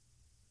it,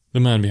 the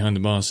man behind the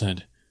bar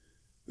said.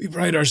 We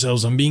pride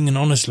ourselves on being an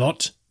honest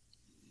lot.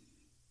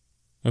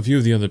 A few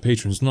of the other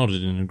patrons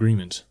nodded in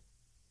agreement.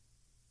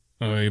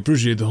 I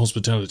appreciate the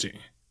hospitality,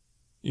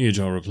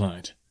 Eojar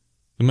replied.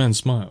 The man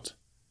smiled.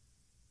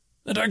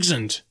 That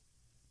accent!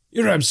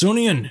 You're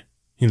Absonian,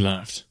 he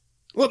laughed.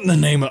 What in the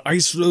name of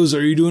ice flows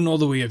are you doing all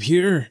the way up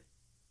here?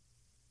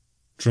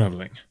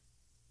 Traveling,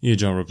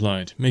 Eojar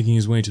replied, making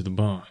his way to the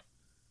bar.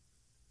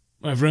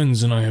 My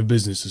friends and I have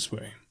business this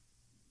way.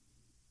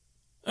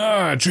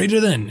 Ah,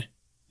 trader then.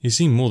 He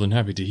seemed more than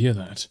happy to hear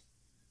that.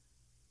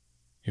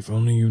 If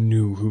only you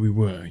knew who we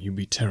were, you'd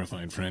be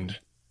terrified, friend.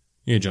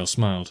 Eojar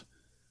smiled.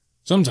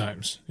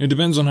 Sometimes. It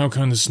depends on how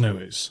kind the snow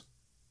is.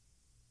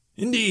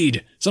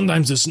 Indeed,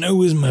 sometimes the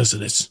snow is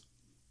merciless,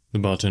 the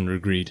bartender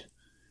agreed.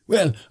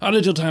 Well, our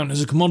little town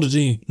has a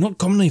commodity not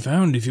commonly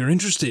found if you're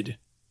interested.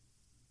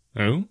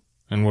 Oh?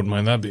 And what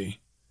might that be?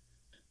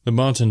 The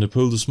bartender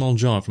pulled a small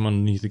jar from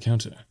underneath the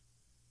counter.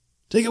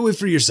 Take a whiff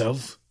for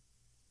yourself.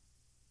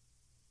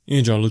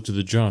 Eojar looked at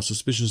the jar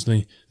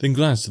suspiciously, then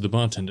glanced at the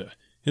bartender.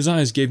 His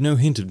eyes gave no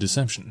hint of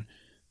deception.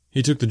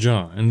 He took the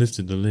jar and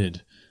lifted the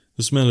lid.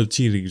 The smell of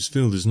tea leaves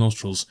filled his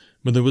nostrils,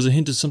 but there was a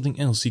hint of something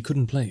else he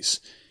couldn't place.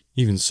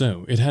 Even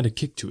so, it had a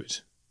kick to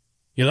it.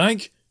 You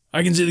like?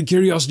 I can see the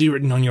curiosity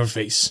written on your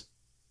face,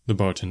 the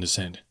bartender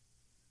said.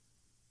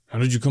 How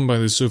did you come by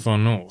this so far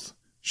north?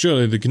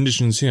 Surely the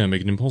conditions here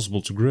make it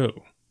impossible to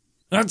grow.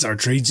 That's our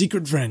trade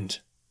secret, friend,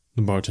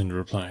 the bartender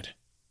replied.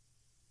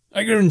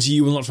 I guarantee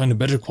you will not find a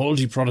better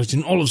quality product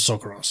in all of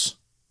Sokoros.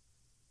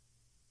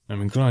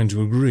 I'm inclined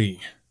to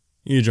agree.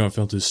 Eojar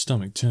felt his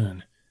stomach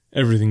turn.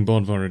 Everything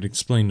Bodvar had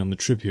explained on the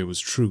trip here was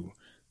true.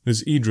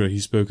 This Idra he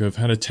spoke of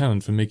had a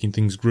talent for making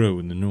things grow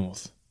in the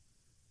north.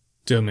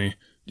 Tell me,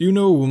 do you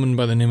know a woman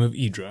by the name of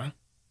Idra?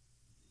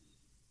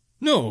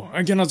 No,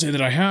 I cannot say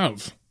that I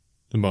have,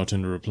 the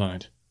bartender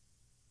replied.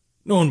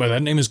 No one by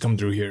that name has come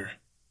through here.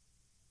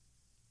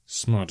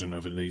 Smart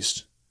enough, at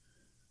least.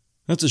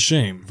 That's a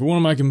shame, for one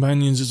of my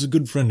companions is a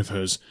good friend of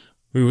hers.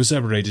 We were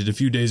separated a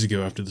few days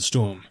ago after the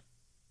storm.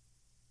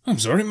 I'm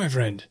sorry, my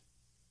friend,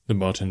 the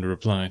bartender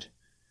replied.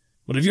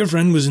 But if your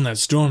friend was in that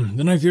storm,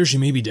 then I fear she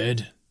may be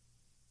dead.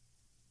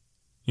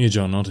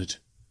 Eojar nodded.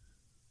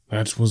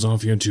 That was our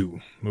fear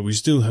too, but we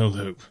still held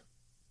hope.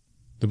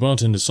 The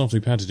bartender softly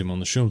patted him on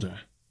the shoulder.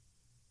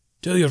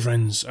 Tell your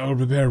friends I will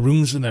prepare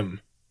rooms for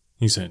them,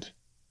 he said.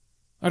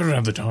 I don't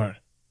have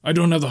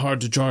the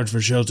heart to charge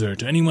for shelter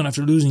to anyone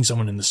after losing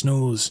someone in the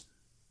snows.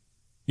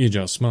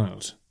 Eojar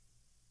smiled.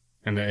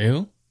 And the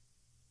ale?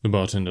 The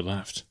bartender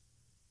laughed.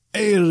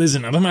 Ale is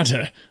another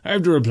matter. I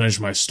have to replenish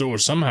my store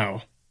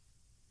somehow.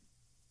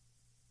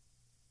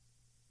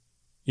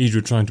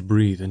 Idra tried to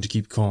breathe and to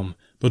keep calm,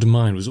 but her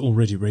mind was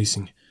already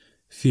racing.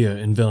 Fear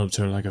enveloped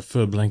her like a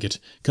fur blanket,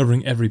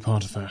 covering every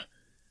part of her.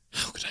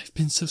 How could I have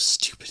been so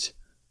stupid?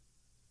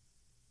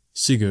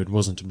 Sigurd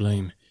wasn't to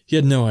blame. He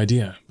had no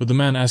idea, but the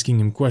man asking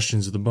him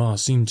questions at the bar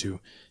seemed to.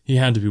 He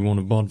had to be one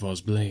of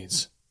Bodvar's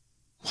blades.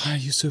 Why are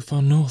you so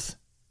far north?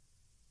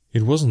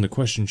 It wasn't the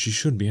question she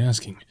should be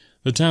asking.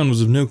 The town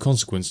was of no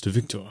consequence to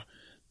Victor.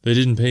 They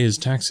didn't pay his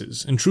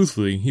taxes, and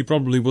truthfully, he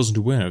probably wasn't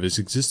aware of his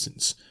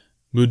existence.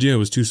 Boudier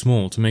was too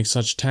small to make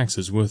such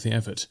taxes worth the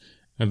effort.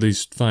 At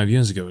least 5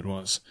 years ago it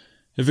was.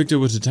 If Victor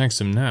were to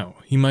tax him now,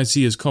 he might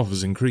see his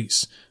coffers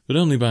increase, but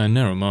only by a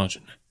narrow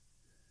margin.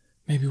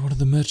 Maybe one of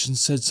the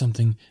merchants said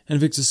something, and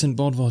Victor sent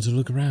Bodvar to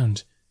look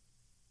around.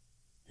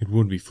 It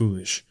would be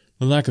foolish.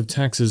 The lack of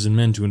taxes and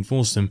men to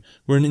enforce them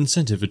were an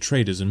incentive for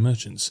traders and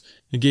merchants.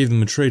 It gave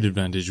them a trade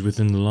advantage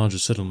within the larger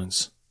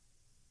settlements.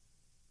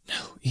 No,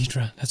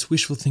 Idra, that's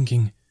wishful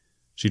thinking,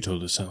 she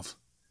told herself.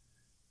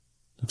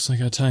 Looks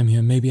like our time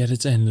here may be at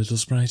its end, little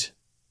sprite.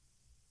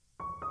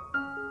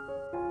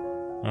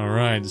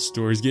 Alright, the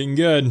story's getting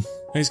good.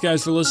 Thanks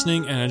guys for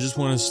listening, and I just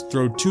want to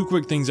throw 2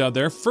 quick things out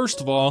there. First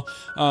of all,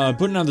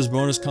 putting out this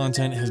bonus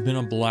content has been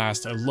a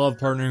blast. I love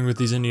partnering with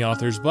these indie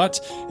authors, but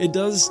it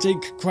does take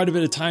quite a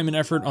bit of time and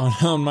effort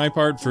on my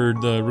part for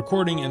the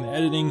recording and the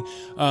editing.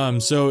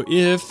 So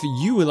if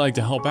you would like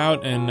to help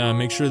out and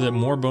make sure that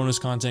more bonus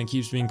content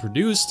keeps being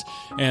produced,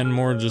 and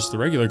more just the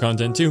regular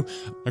content too,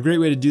 a great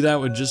way to do that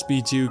would just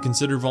be to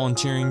consider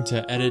volunteering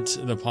to edit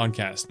the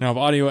podcast. Now, if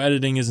audio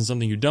editing isn't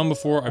something you've done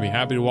before, I'd be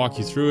happy to walk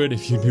you through it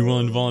if you'd be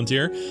willing to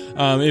volunteer.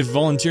 If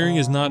volunteering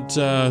is not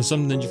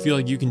something that you feel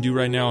like you can do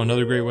right now,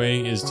 another great way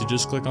is to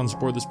just click on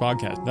support this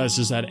podcast. That's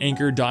just at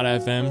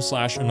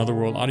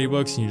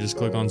anchor.fm/anotherworldaudiobooks, and you just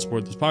click on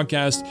support this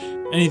podcast.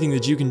 Anything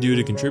that you can do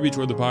to contribute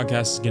toward the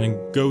podcast is going to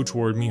go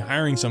toward me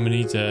hiring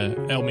somebody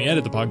to help me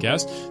edit the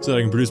podcast so that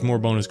I can produce more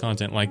bonus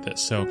content like this.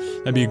 So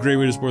that'd be a great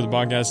way to support the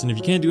podcast. And if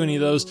you can't do any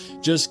of those,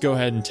 just go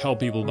ahead and tell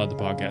people about the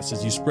podcast.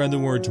 As you spread the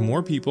word to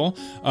more people,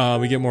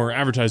 we get more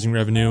advertising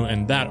revenue,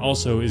 and that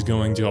also is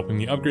going to help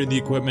me upgrade the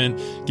equipment,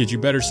 get you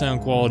better sound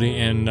sound quality,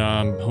 and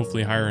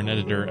hopefully hire an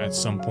editor at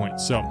some point.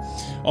 So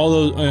all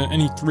those,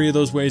 any three of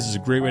those ways is a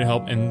great way to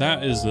help. And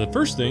that is the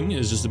first thing,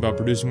 is just about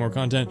producing more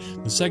content.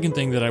 The second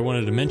thing that I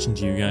wanted to mention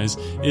to you guys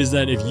is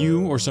that if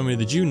you or somebody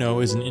that you know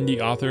is an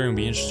indie author and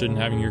be interested in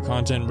having your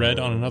content read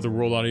on Another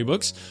World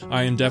Audiobooks,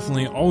 I am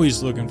definitely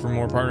always looking for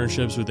more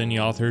partnerships with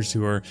indie authors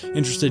who are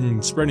interested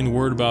in spreading the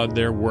word about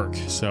their work.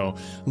 So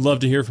love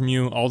to hear from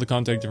you. All the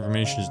contact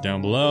information is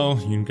down below.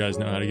 You guys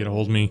know how to get a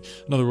hold of me,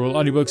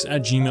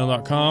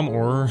 anotherworldaudiobooks@gmail.com,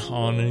 or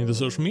on any of the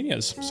social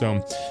medias. So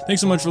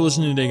thanks so much for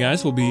listening today,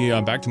 guys. We'll be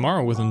back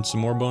tomorrow with some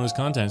more bonus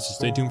content, so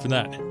stay tuned for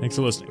that. Thanks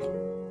for listening.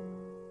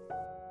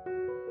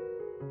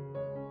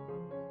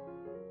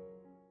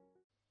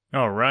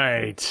 All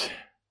right.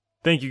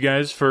 Thank you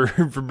guys for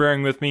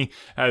bearing with me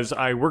as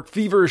I work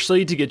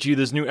feverishly to get you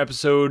this new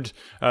episode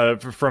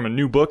from a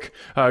new book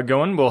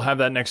going. We'll have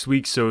that next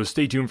week, so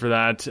stay tuned for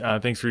that.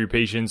 Thanks for your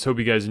patience. Hope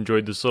you guys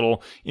enjoyed this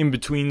little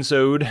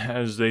in-between-sode,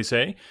 as they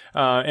say.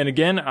 And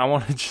again, I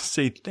want to just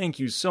say thank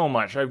you so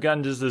much. I've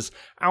gotten just this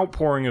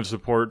outpouring of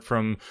support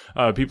from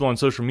people on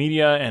social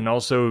media and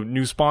also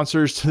new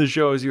sponsors to the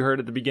show, as you heard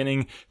at the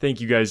beginning.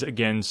 Thank you guys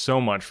again so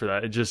much for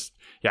that. It just...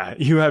 yeah,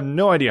 you have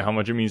no idea how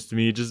much it means to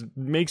me. It just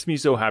makes me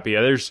so happy.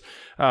 There's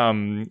a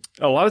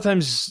lot of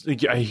times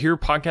I hear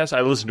podcasts.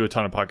 I listen to a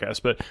ton of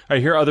podcasts, but I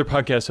hear other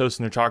podcast hosts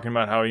and they're talking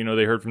about how, you know,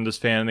 they heard from this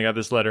fan and they got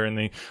this letter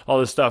and all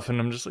this stuff.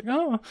 And I'm just like,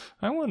 oh,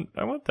 I want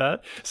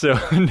that. So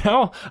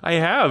now I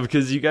have,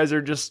 because you guys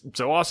are just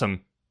so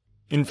awesome.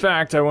 In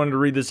fact, I wanted to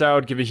read this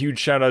out, give a huge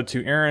shout out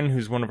to Erin,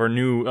 who's one of our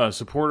new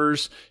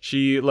supporters.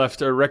 She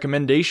left a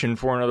recommendation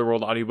for Another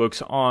World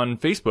Audiobooks on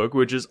Facebook,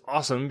 which is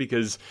awesome,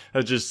 because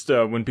that's just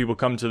when people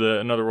come to the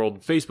Another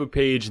World Facebook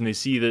page and they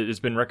see that it's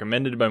been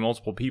recommended by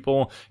multiple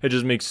people, it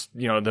just makes,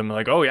 you know, them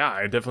like, oh yeah,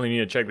 I definitely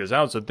need to check this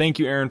out. So thank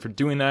you, Erin, for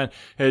doing that.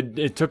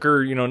 It took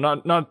her, you know,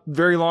 not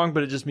very long,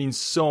 but it just means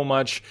so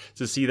much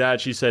to see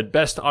that. She said,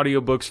 best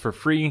audiobooks for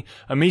free,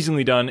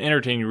 amazingly done,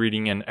 entertaining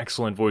reading, and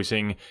excellent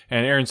voicing.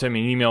 And Erin sent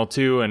me an email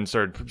too and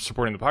started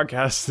supporting the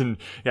podcast, and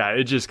yeah,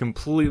 it just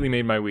completely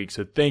made my week.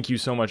 So thank you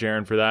so much,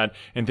 Erin, for that.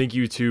 And thank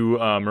you to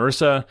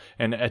Marissa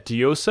and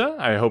Etiosa,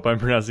 I hope I'm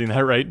pronouncing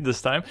that right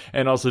this time,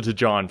 and also to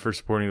John for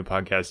supporting the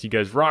podcast. You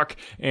guys rock,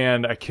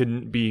 and I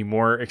couldn't be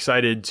more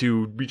excited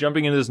to be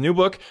jumping into this new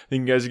book. I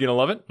think you guys are gonna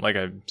love it, like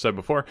I said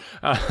before.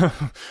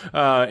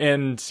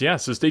 And yeah,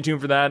 so stay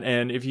tuned for that.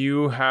 And if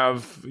you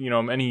have, you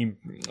know, any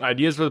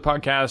ideas for the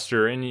podcast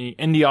or any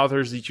indie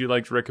authors that you'd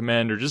like to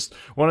recommend, or just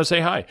want to say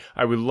hi,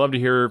 I would love to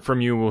hear from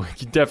you. We'll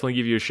definitely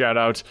give you a shout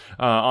out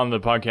on the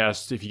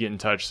podcast if you get in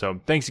touch. So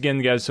thanks again,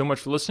 guys, so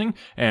much for listening,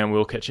 and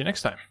we'll catch you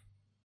next time.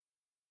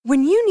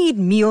 When you need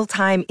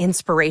mealtime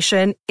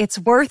inspiration, it's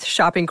worth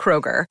shopping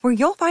Kroger, where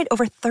you'll find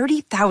over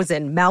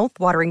 30,000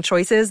 mouth-watering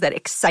choices that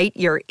excite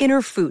your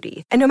inner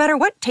foodie. And no matter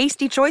what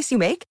tasty choice you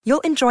make,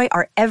 you'll enjoy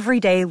our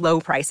everyday low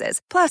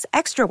prices, plus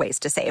extra ways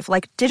to save,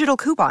 like digital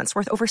coupons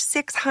worth over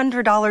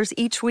 $600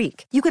 each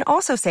week. You can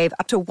also save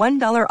up to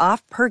 $1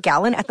 off per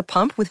gallon at the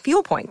pump with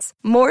fuel points.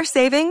 More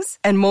savings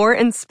and more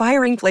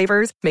inspiring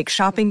flavors make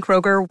shopping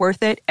Kroger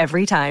worth it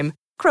every time.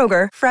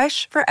 Kroger,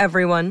 fresh for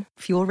everyone.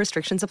 Fuel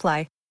restrictions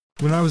apply.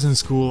 When I was in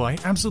school, I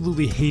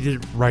absolutely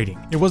hated writing.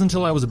 It wasn't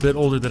until I was a bit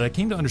older that I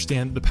came to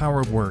understand the power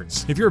of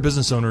words. If you're a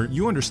business owner,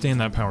 you understand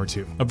that power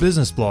too. A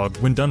business blog,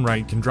 when done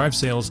right, can drive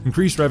sales,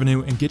 increase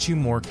revenue, and get you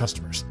more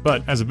customers.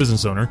 But as a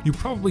business owner, you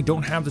probably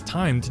don't have the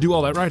time to do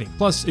all that writing.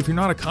 Plus, if you're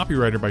not a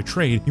copywriter by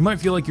trade, you might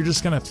feel like you're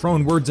just kind of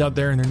throwing words out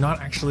there and they're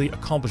not actually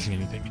accomplishing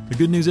anything. The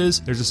good news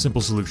is, there's a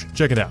simple solution.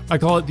 Check it out. I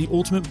call it the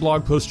Ultimate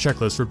Blog Post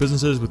Checklist for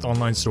businesses with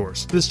online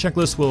stores. This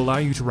checklist will allow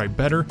you to write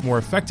better, more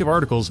effective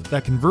articles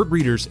that convert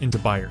readers into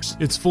buyers.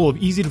 It's full of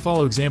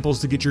easy-to-follow examples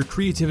to get your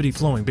creativity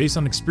flowing based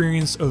on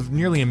experience of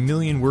nearly 1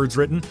 million words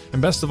written,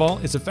 and best of all,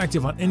 it's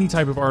effective on any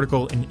type of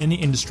article in any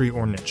industry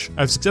or niche.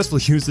 I've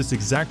successfully used this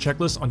exact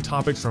checklist on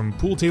topics from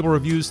pool table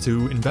reviews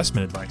to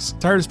investment advice.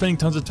 Tired of spending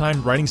tons of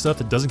time writing stuff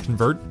that doesn't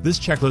convert? This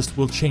checklist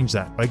will change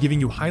that by giving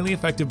you highly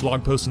effective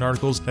blog posts and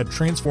articles that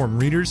transform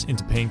readers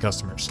into paying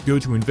customers. Go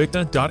to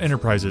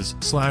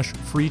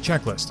invicta.enterprises/free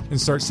checklist and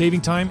start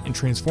saving time and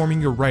transforming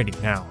your writing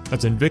now.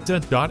 That's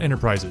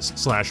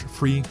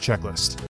invicta.enterprises/free checklist.